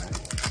off already.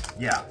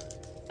 Yeah.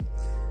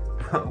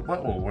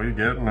 What will we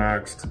get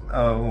next?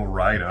 Oh,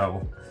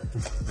 Rhino.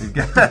 We've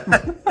got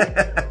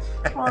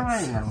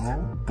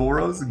Rhino.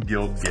 Boros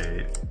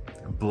Guildgate.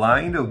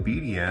 Blind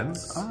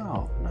Obedience.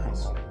 Oh,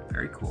 nice.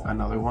 Very cool.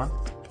 Another one.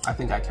 I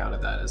think I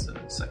counted that as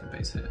a second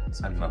base hit.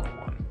 Another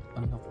one.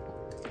 Another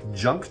one.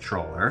 Junk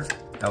Troller.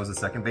 That was a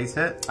second base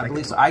hit? I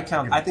believe so. I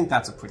think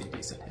that's a pretty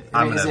decent hit.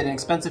 Is it an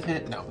expensive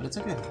hit? No, but it's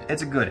a good hit.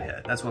 It's a good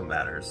hit. That's what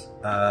matters.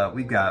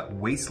 We've got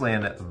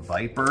Wasteland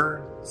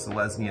Viper,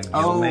 Selesnian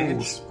Guildmage.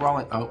 Oh,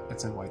 sprawling. Oh,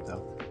 it's in white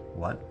though.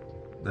 What?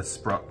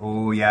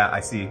 Oh, yeah, I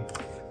see.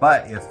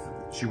 But if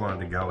she wanted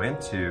to go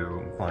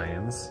into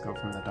Plains, go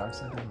from the dark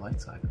side to the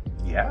light side.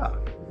 Yeah.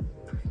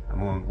 I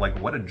mean, like,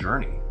 what a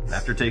journey.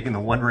 After taking the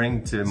One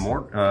Ring to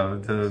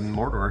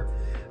Mordor.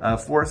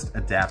 Forced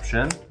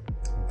Adaption.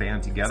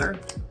 Band Together.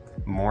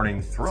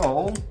 Morning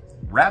Thrall.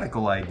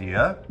 Radical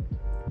Idea.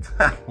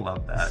 I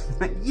love that.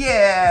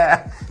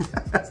 Yeah!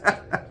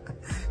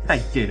 I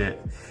get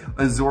it.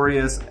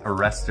 Azorius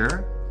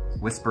Arrestor.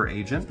 Whisper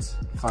Agent.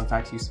 Fun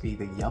fact, he used to be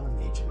the Yelling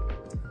Agent.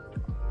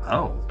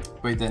 Oh.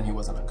 Wait, then he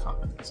wasn't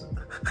uncommon. So.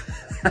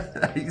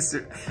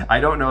 I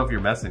don't know if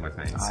you're messing with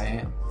things. I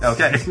am.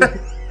 Okay.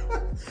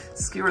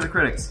 Skewer the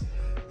critics.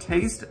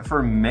 Taste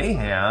for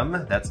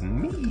Mayhem. That's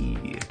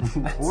me.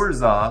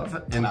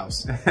 Orzhov.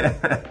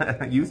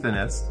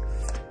 Euthanist.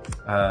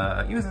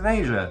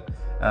 Euthanasia.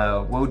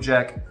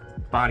 Wojek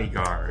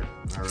Bodyguard.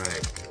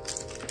 Alright.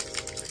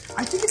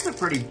 I think it's a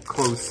pretty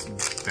close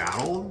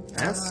battle.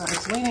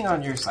 It's leaning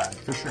on your side,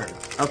 for sure.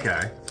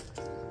 Okay.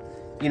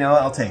 You know,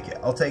 I'll take it.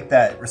 I'll take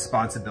that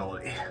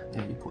responsibility.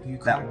 Yeah, you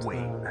that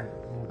weight.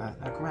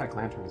 That Chromatic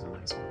Lantern is a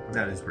nice one.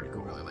 That is pretty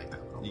cool. I really like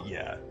that one.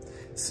 Yeah.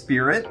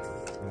 Spirit.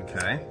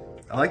 Okay.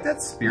 I like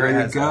that Spirit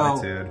has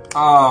attitude.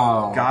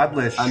 Oh.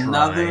 Godless Shrine.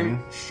 Another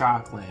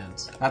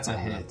Shocklands. That's a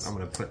hit. I'm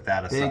going to put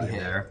that aside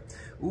there.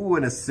 Ooh,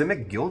 an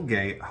Asimic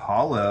Guildgate.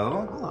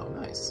 Hollow. Hollow,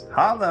 nice.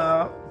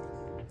 Hollow.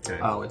 Okay.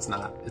 Oh, it's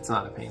not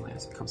a pain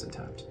land. It comes in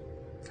tapped.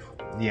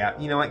 Yeah,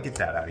 you know what? Get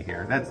that out of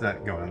here. That's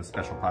not going on the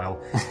special pile.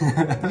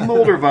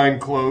 Moldervine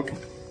Cloak.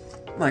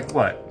 Like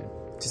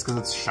what? Just because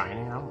it's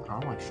shining? I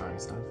don't like shiny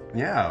stuff.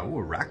 Yeah, ooh,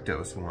 a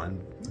Rakdos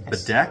one.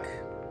 Nice. Bedeck.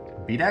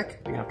 Bedeck?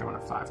 You're going to have to run a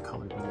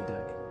 5-colored mini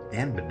deck.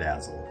 And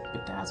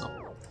Bedazzle.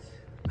 Bedazzle.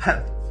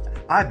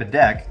 I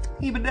bedeck,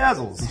 he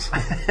bedazzles.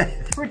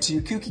 We're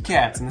 2 kooky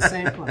cats in the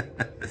same place.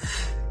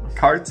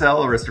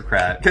 Cartel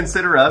Aristocrat.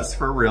 Consider us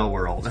for real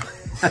world.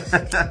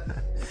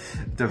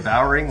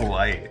 Devouring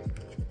Light.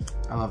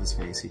 I love his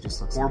face. He just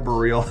looks Or nice.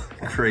 Boreal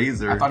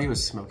Grazer. I thought he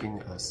was smoking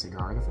a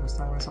cigar the first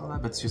time I saw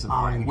that, but it's just a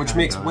vine, which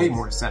makes way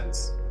more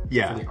sense for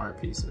the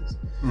art pieces.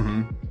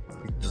 Mm-hmm.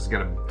 Just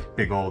got a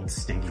big old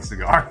stinky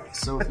cigar.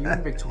 So if you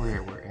and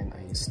Victoria were in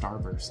a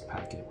Starburst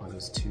packet, one of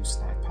those 2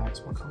 snack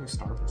packs, what color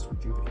Starburst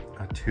would you be?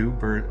 A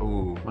 2-bird,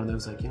 ooh. One of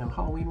those, like, you know,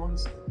 Halloween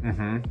ones?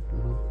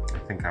 Mm-hmm. I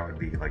think I would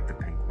be like the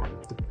pink one.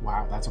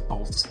 Wow, that's a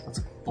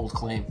bold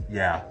claim.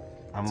 Yeah,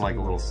 I'm like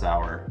a little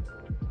sour.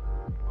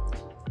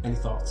 Any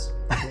thoughts?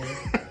 I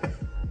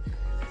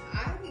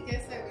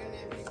guess I wouldn't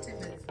have picked him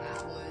as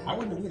that one. I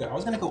wouldn't either. I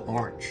was gonna go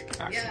orange,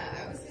 actually.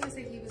 Yeah, I was gonna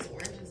say he was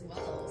orange as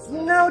well. So.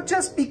 You know,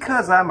 just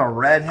because I'm a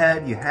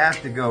redhead, you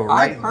have to go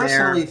right there. I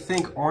personally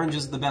think orange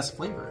is the best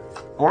flavor.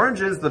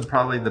 Orange is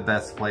probably the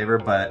best flavor,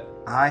 but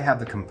I have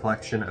the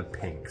complexion of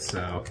pink, so...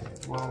 Okay,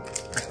 well,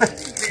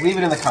 leave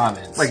it in the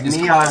comments. Like is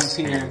neon Kyle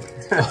here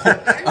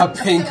a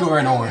pink or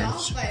an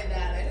orange? By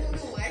that. I don't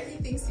know why he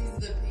thinks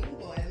he's the pink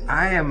one.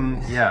 I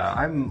am, yeah,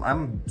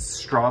 I'm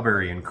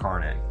strawberry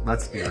incarnate.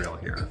 Let's be real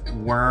here.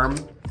 Worm,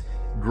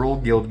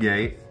 Gruul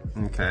Guildgate,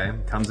 okay,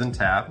 comes in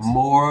tapped.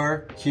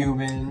 More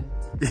human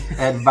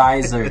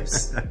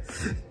advisors.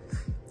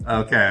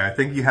 Okay, I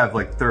think you have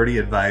like 30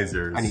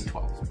 advisors. I need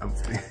 12.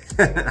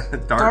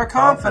 Dark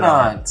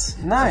Confidant.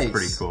 Nice. That's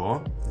pretty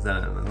cool. Is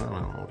that a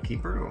little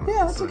keeper?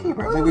 Yeah, that's a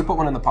keeper. I mean, we put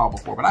one in the pile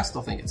before, but I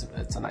still think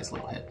it's a nice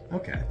little hit.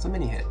 Okay. It's a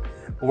mini hit.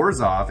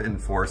 Orzhov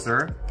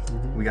Enforcer.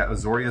 We got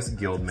Azorius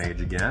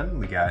Guildmage again.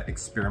 We got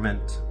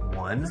Experiment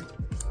 1.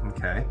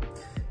 Okay.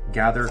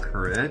 Gather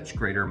Courage.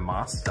 Greater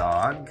Moss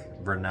Dog.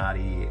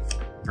 Vernati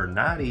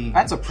Vernati.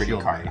 That's a pretty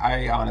Shield card. Mate.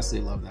 I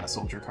honestly love that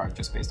soldier card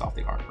just based off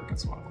the artwork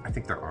as well. I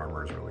think their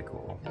armor is really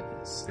cool. It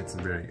is. It's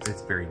very neat.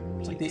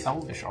 It's like the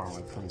Elvish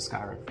armor from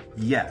Skyrim.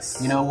 Yes.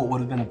 You know what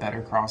would have been a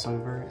better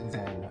crossover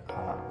than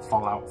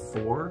Fallout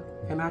 4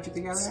 and Magic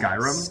the Gathering?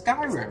 Skyrim?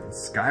 Skyrim.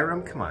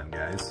 Skyrim? Come on,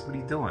 guys. What are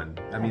you doing?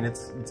 I mean,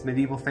 it's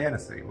medieval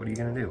fantasy. What are you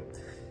gonna do?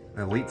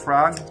 A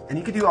leapfrog? And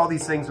you could do all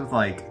these things with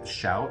like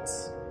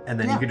shouts, and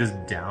then you could just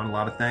down a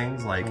lot of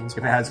things. Like if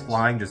it has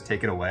flying, just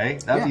take it away.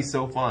 That would be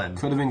so fun.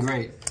 Could have been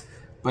great.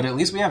 But at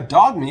least we have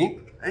dog meat.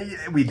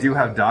 We do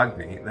have dog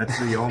meat. That's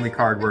the only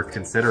card worth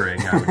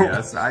considering, I would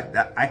guess.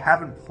 I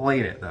haven't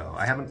played it though.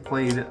 I haven't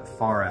played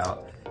Far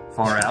Out.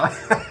 Far Out.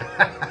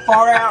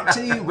 Far out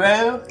to you,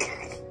 bro.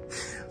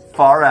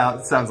 Far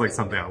Out sounds like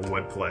something I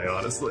would play,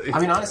 honestly. I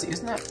mean, honestly,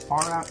 isn't that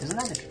Far Out? Isn't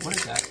that what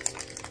is that?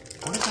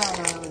 What is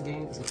that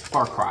game? Is it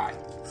Far Cry?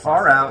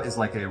 Far Out is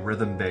like a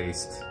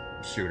rhythm-based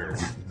shooter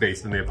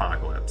based in the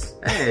apocalypse.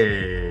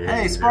 Hey.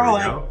 Hey,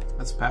 Sparling.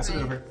 Let's pass it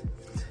over.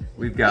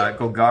 We've got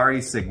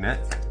Golgari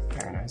Signet.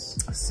 Very nice.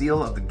 A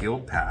Seal of the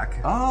Guild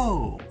Pack.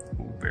 Oh.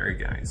 Ooh, very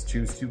nice.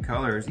 Choose 2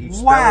 colors. Each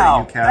spell Wow,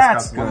 that you cast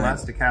costs 1 good.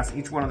 less to cast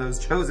each one of those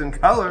chosen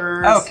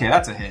colors. Okay,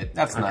 that's a hit.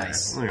 That's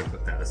nice. I'm gonna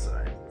put that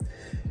aside.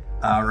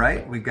 All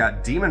right, we've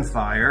got Demon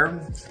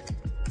Fire,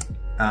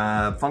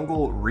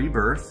 Fungal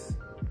Rebirth.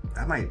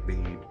 That might be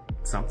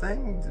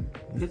something.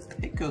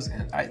 It goes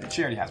in.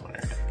 She already has one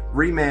there.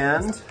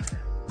 Remand,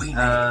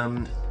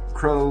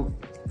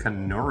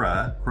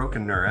 Crocanura.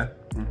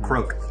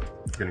 Croak.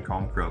 I'm gonna call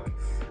him Croak.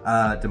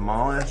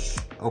 Demolish,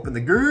 open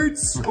the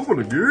gates, open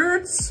the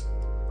gates.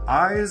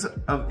 Eyes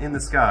in the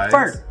skies.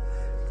 Bird.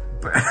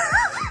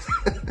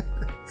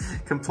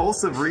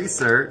 Compulsive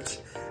research.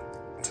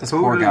 This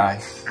poor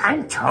guy.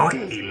 I'm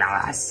totally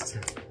lost.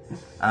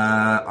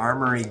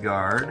 Armory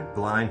Guard,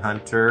 Blind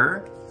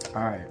Hunter.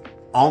 All right.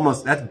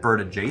 Almost, that's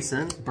bird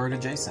adjacent. Bird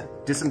adjacent.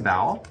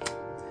 Disembowel.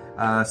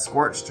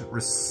 Scorched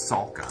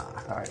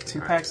Risalka. All right,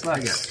 2 packs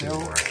left. I got 2 Still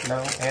more.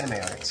 no anime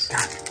arts.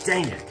 God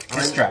dang it.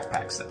 Distract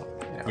packs though.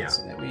 You know, Yeah.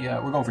 So that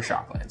we're going for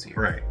Shocklands here.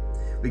 Right.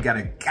 We got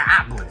a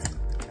Goblin.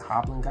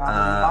 Goblin.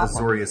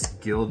 Azorius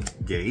Guild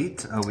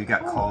Gate. Oh, we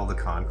got Call of the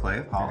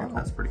Conclave. Hollow. Cool.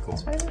 That's pretty cool.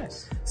 That's very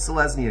nice.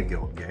 Selesnya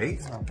Guild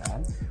Gate. Not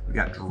bad. We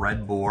got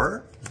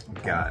Dreadbore.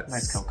 We got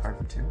Nice code card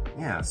for 2.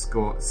 yeah,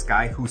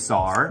 Sky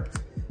Hussar.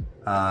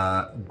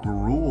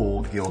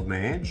 Gruul Guild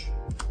Mage.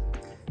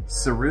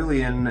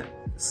 Cerulean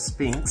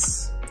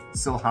Sphinx.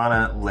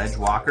 Silhana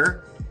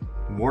Ledgewalker.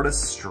 Mortis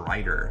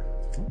Strider.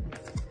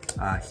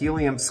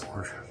 Helium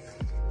Squirt.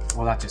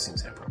 Well, that just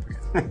seems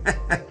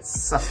inappropriate.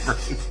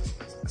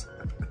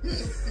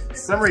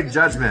 Summary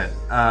Judgment.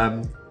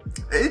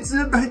 It's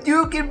a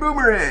Hadouken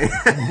Boomerang.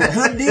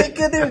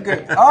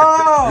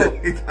 Oh!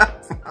 You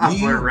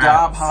Goblin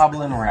Rats.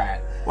 Gobhoblin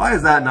Rat. Why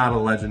is that not a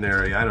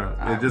legendary? I don't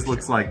know. It I'm just sure.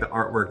 looks like the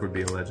artwork would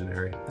be a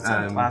legendary. That's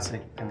a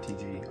classic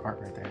MTG art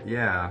right there.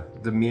 Yeah.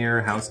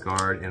 Demir, House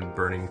Guard, and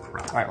Burning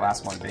Pride. All right,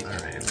 last one. Big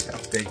hand. Alright, Here we go.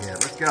 big hand.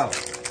 Let's go.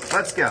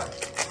 Let's go.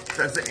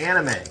 That's the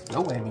anime.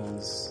 No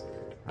whammies.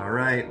 All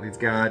right, we've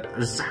got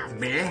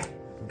Zombie.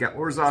 We've got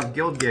Orzhov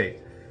Guildgate.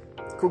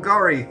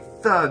 Kugari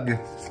Thug.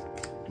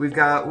 We've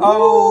got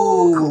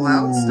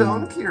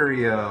Cloudstone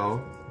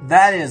Curio.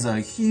 That is a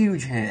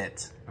huge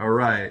hit. All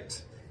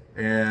right,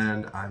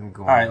 and I'm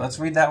going. All right, let's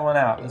read that one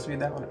out. Let's read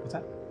that one. What's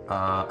that?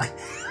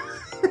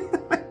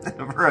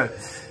 For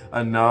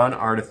a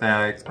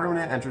non-artifact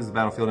permanent enters the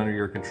battlefield under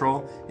your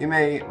control, you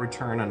may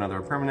return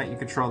another permanent you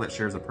control that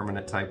shares a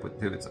permanent type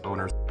with its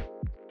owner's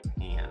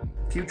hand.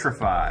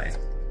 Putrefy.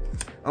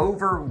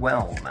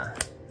 Overwhelm.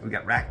 We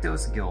got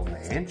Rakdos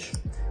Guildmage.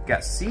 We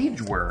got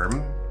Siege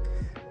Worm.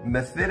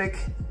 Mephitic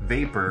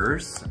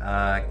Vapors.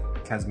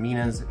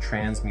 Kasmina's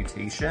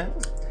Transmutation.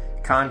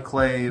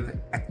 Conclave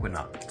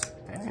Equinoct.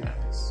 Very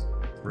nice.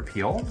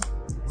 Repeal.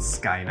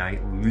 Sky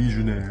Knight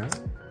Legionnaire.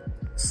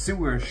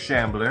 Sewer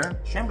Shambler.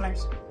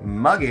 Shamblers.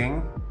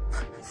 Mugging.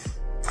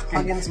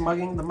 Huggins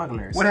mugging the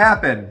mugglers. What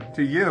happened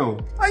to you?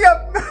 I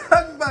got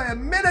mugged by a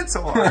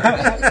Minotaur.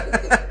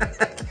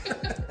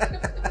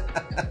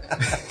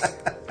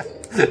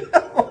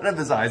 One of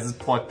his eyes is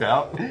plucked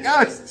out.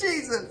 Gosh,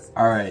 Jesus.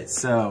 All right,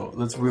 so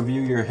let's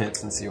review your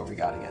hits and see what we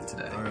got again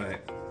today. All right.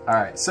 All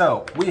right,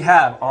 so we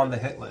have on the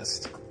hit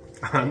list.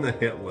 On the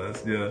hit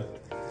list, yeah.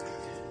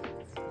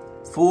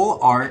 Full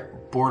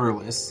art,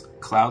 borderless,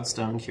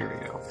 Cloudstone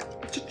Curio.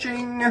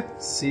 Cha-ching.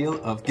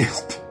 Seal of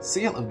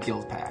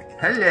Guild Pack.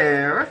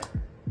 Hello.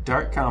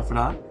 Dark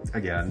Confidant.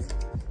 Again.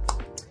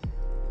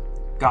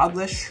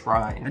 Godless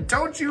Shrine. And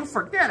don't you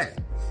forget it.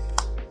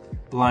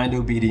 Blind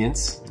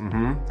Obedience.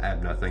 I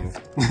have nothing.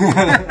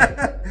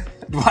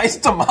 Why's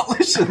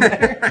Demolish in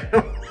there?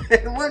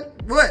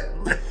 What?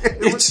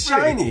 It's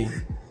shiny.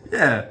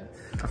 Yeah.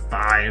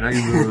 Fine. I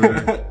can move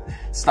it.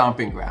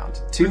 Stomping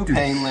Ground. 2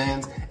 Pain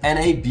Lands and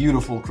a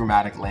beautiful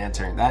Chromatic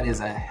Lantern. That is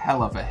a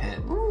hell of a hit.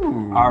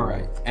 Ooh. All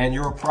right, and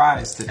your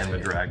prize today. And the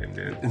dragon,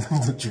 dude.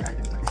 The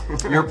dragon.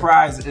 Your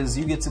prize is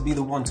you get to be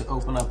the one to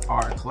open up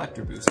our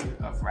collector booster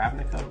of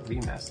Ravnica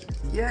Remastered.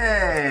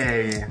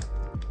 Yay!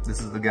 This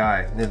is the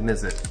guy. Didn't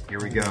miss it. Here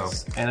we go.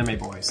 Anime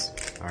boys.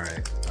 All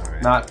right, all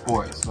right. Not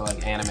boys, but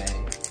like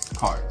anime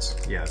cards.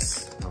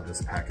 Yes. Oh,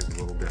 this pack is a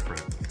little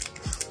different.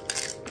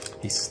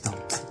 He's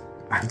stumped.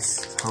 I'm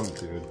stumped,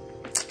 dude.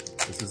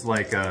 This is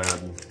like the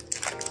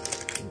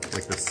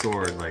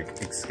sword,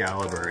 like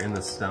Excalibur in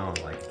the stone.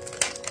 Like,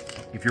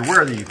 if you're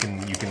worthy, you can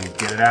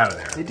get it out of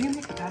there. They do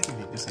make the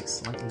packaging just like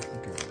slightly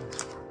thicker.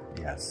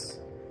 Yes.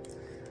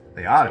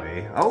 They ought to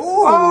be.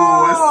 Oh,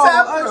 a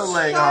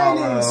Saproling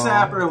shining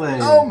Saproling.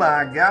 Oh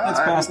my god. Let's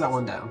pass that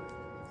one down.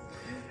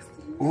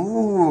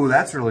 Ooh,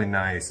 that's really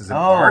nice. Is it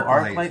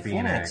Arclight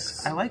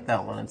Phoenix? I like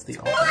that one. It's the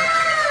ultimate.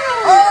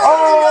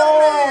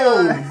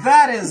 Oh,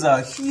 that is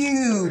a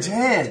huge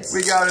hit.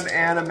 we got an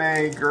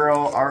anime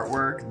girl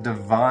artwork,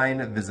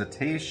 Divine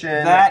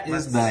Visitation. That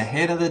is the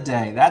hit of the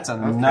day. That's a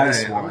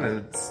nice one. I'm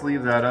gonna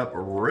sleeve that up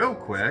real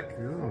quick.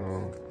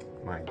 Ooh,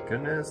 my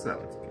goodness,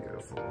 that looks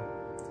beautiful.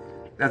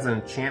 That's an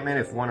enchantment.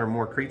 If one or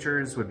more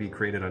creatures would be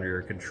created under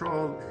your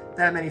control,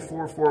 that many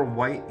 4/4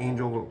 white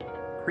angel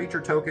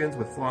creature tokens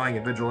with flying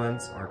and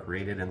vigilance are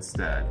created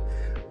instead.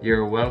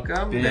 You're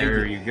welcome.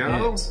 There you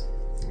go.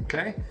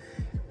 Okay.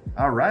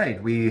 All right,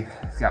 we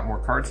got more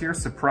cards here.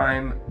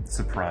 Supreme.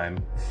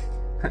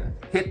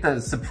 Hit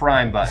the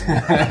Supreme button.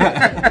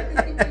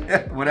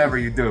 Whatever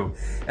you do.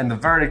 And the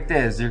verdict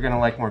is, you're gonna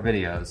like more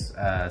videos.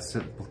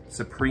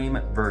 Supreme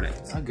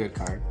Verdict. A good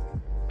card.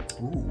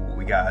 Ooh,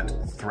 we got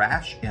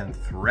Thrash and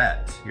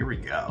Threat. Here we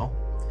go.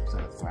 Is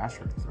that a Thrash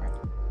or a Threat?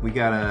 We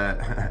got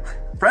a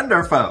friend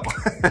or foe.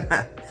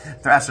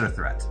 Thrash or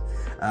Threat.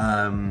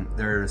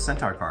 They're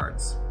Centaur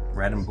cards.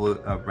 Red and blue,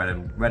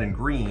 red and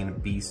green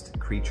beast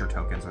creature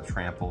tokens with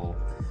trample.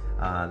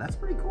 That's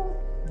pretty cool.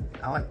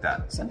 I like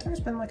that.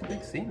 Centaur's been like a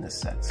big theme this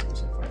set so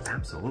far.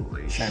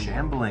 Absolutely.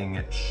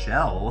 Shambling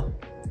Shell.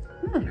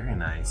 Very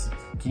nice.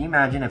 Can you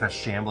imagine if a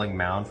shambling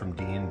mound from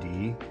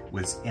D&D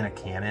was in a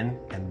cannon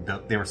and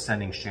they were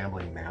sending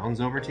shambling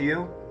mounds over to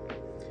you?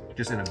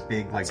 Just in a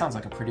big, like... That sounds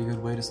like a pretty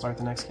good way to start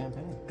the next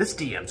campaign. This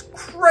DM's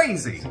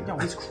crazy! No,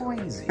 he's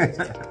crazy.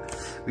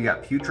 We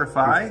got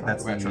Putrefy.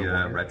 That's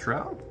the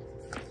retro.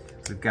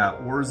 We've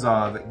got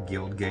Orzhov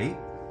Guildgate.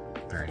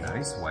 Very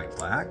nice.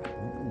 White-black.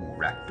 Ooh,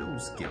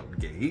 Rakdos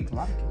Guildgate. A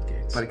lot of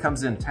Guildgates. But it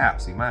comes in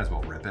tapped, so you might as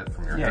well rip it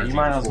from your Yeah, you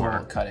might as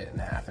well cut it in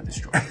half and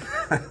destroy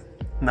it.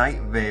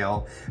 Night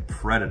Veil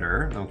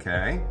Predator.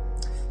 Okay.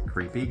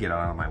 Creepy. Get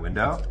out of my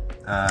window.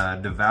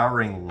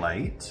 Devouring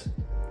Light.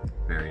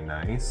 Very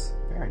nice.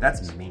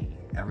 That's me.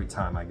 Every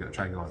time I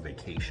try to go on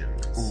vacation.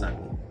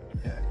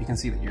 Yeah, you can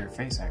see that your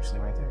face actually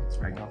right there. It's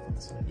right off on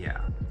the side.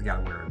 Yeah, you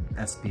gotta wear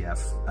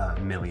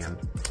SPF million.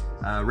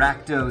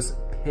 Rakdos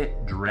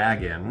Pit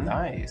Dragon.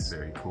 Nice.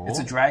 Very cool. It's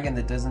a dragon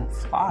that doesn't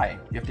fly.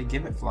 You have to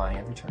give it flying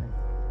every turn.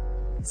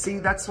 See,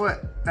 that's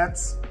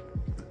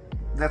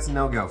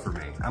no-go for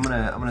me. I'm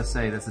gonna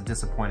say that's a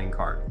disappointing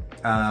card.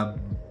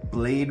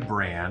 Blade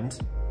Brand.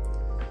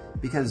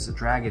 Because the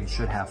dragon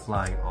should have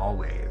flying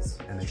always,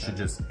 and they should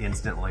just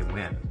instantly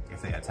win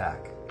if they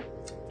attack.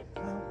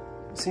 Well,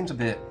 seems a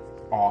bit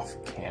off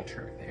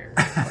canter there.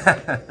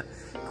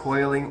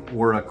 Coiling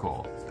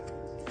Oracle.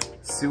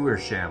 Sewer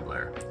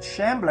Shambler.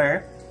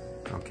 Shambler.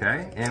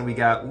 Okay, and we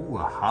got, a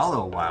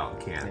Hollow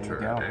Wild Canter.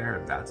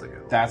 There, that's a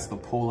good one. That's the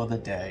pull of the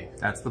day.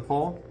 That's the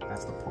pull?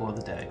 That's the pull of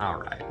the day. All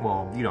right,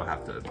 well, you don't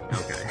have to,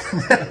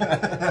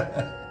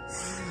 okay.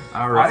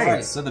 All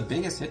right, so the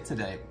biggest hit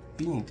today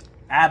being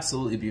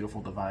absolutely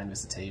beautiful Divine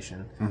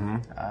Visitation.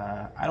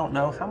 I don't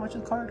know how much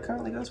the card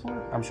currently goes for.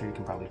 I'm sure you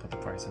can probably put the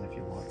price in if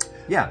you want.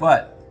 Yeah.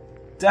 But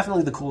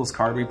definitely the coolest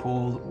card we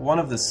pulled. One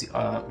of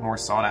the more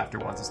sought after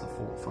ones is the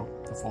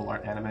full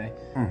art anime.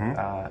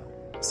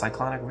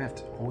 Cyclonic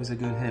Rift, always a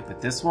good hit. But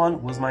this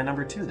one was my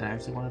number 2 that I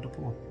actually wanted to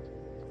pull.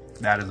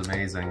 That is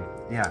amazing.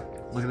 Yeah,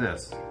 look at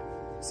this.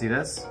 See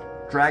this?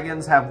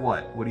 Dragons have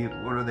what? What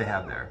do they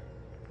have there?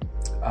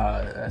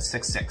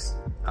 6/6.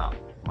 Oh,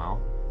 well,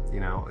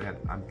 you know,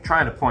 I'm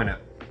trying to point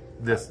at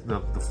this, the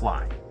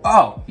flying.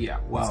 Oh, yeah,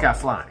 well. It's got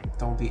flying.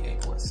 Don't be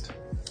ableist.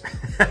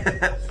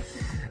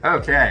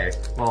 Okay,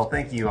 well,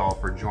 thank you all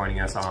for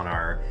joining us on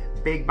our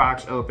big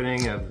box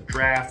opening of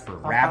draft for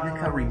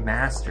Ravnica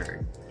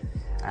Remastered.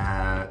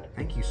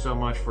 Thank you so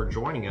much for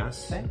joining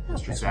us,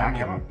 Mr. Zach,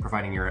 and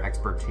providing your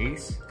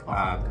expertise.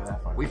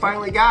 We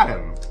finally got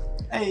him.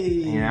 Hey!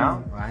 You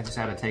know, I just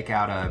had to take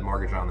out a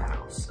mortgage on the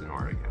house in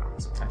order to get him.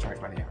 So. I charge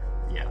by the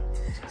hour. Yeah.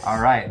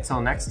 All right,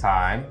 until next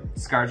time,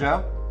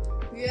 Scarjo.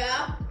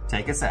 Yeah?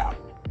 Take us out.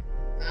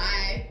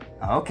 Bye.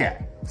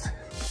 Okay.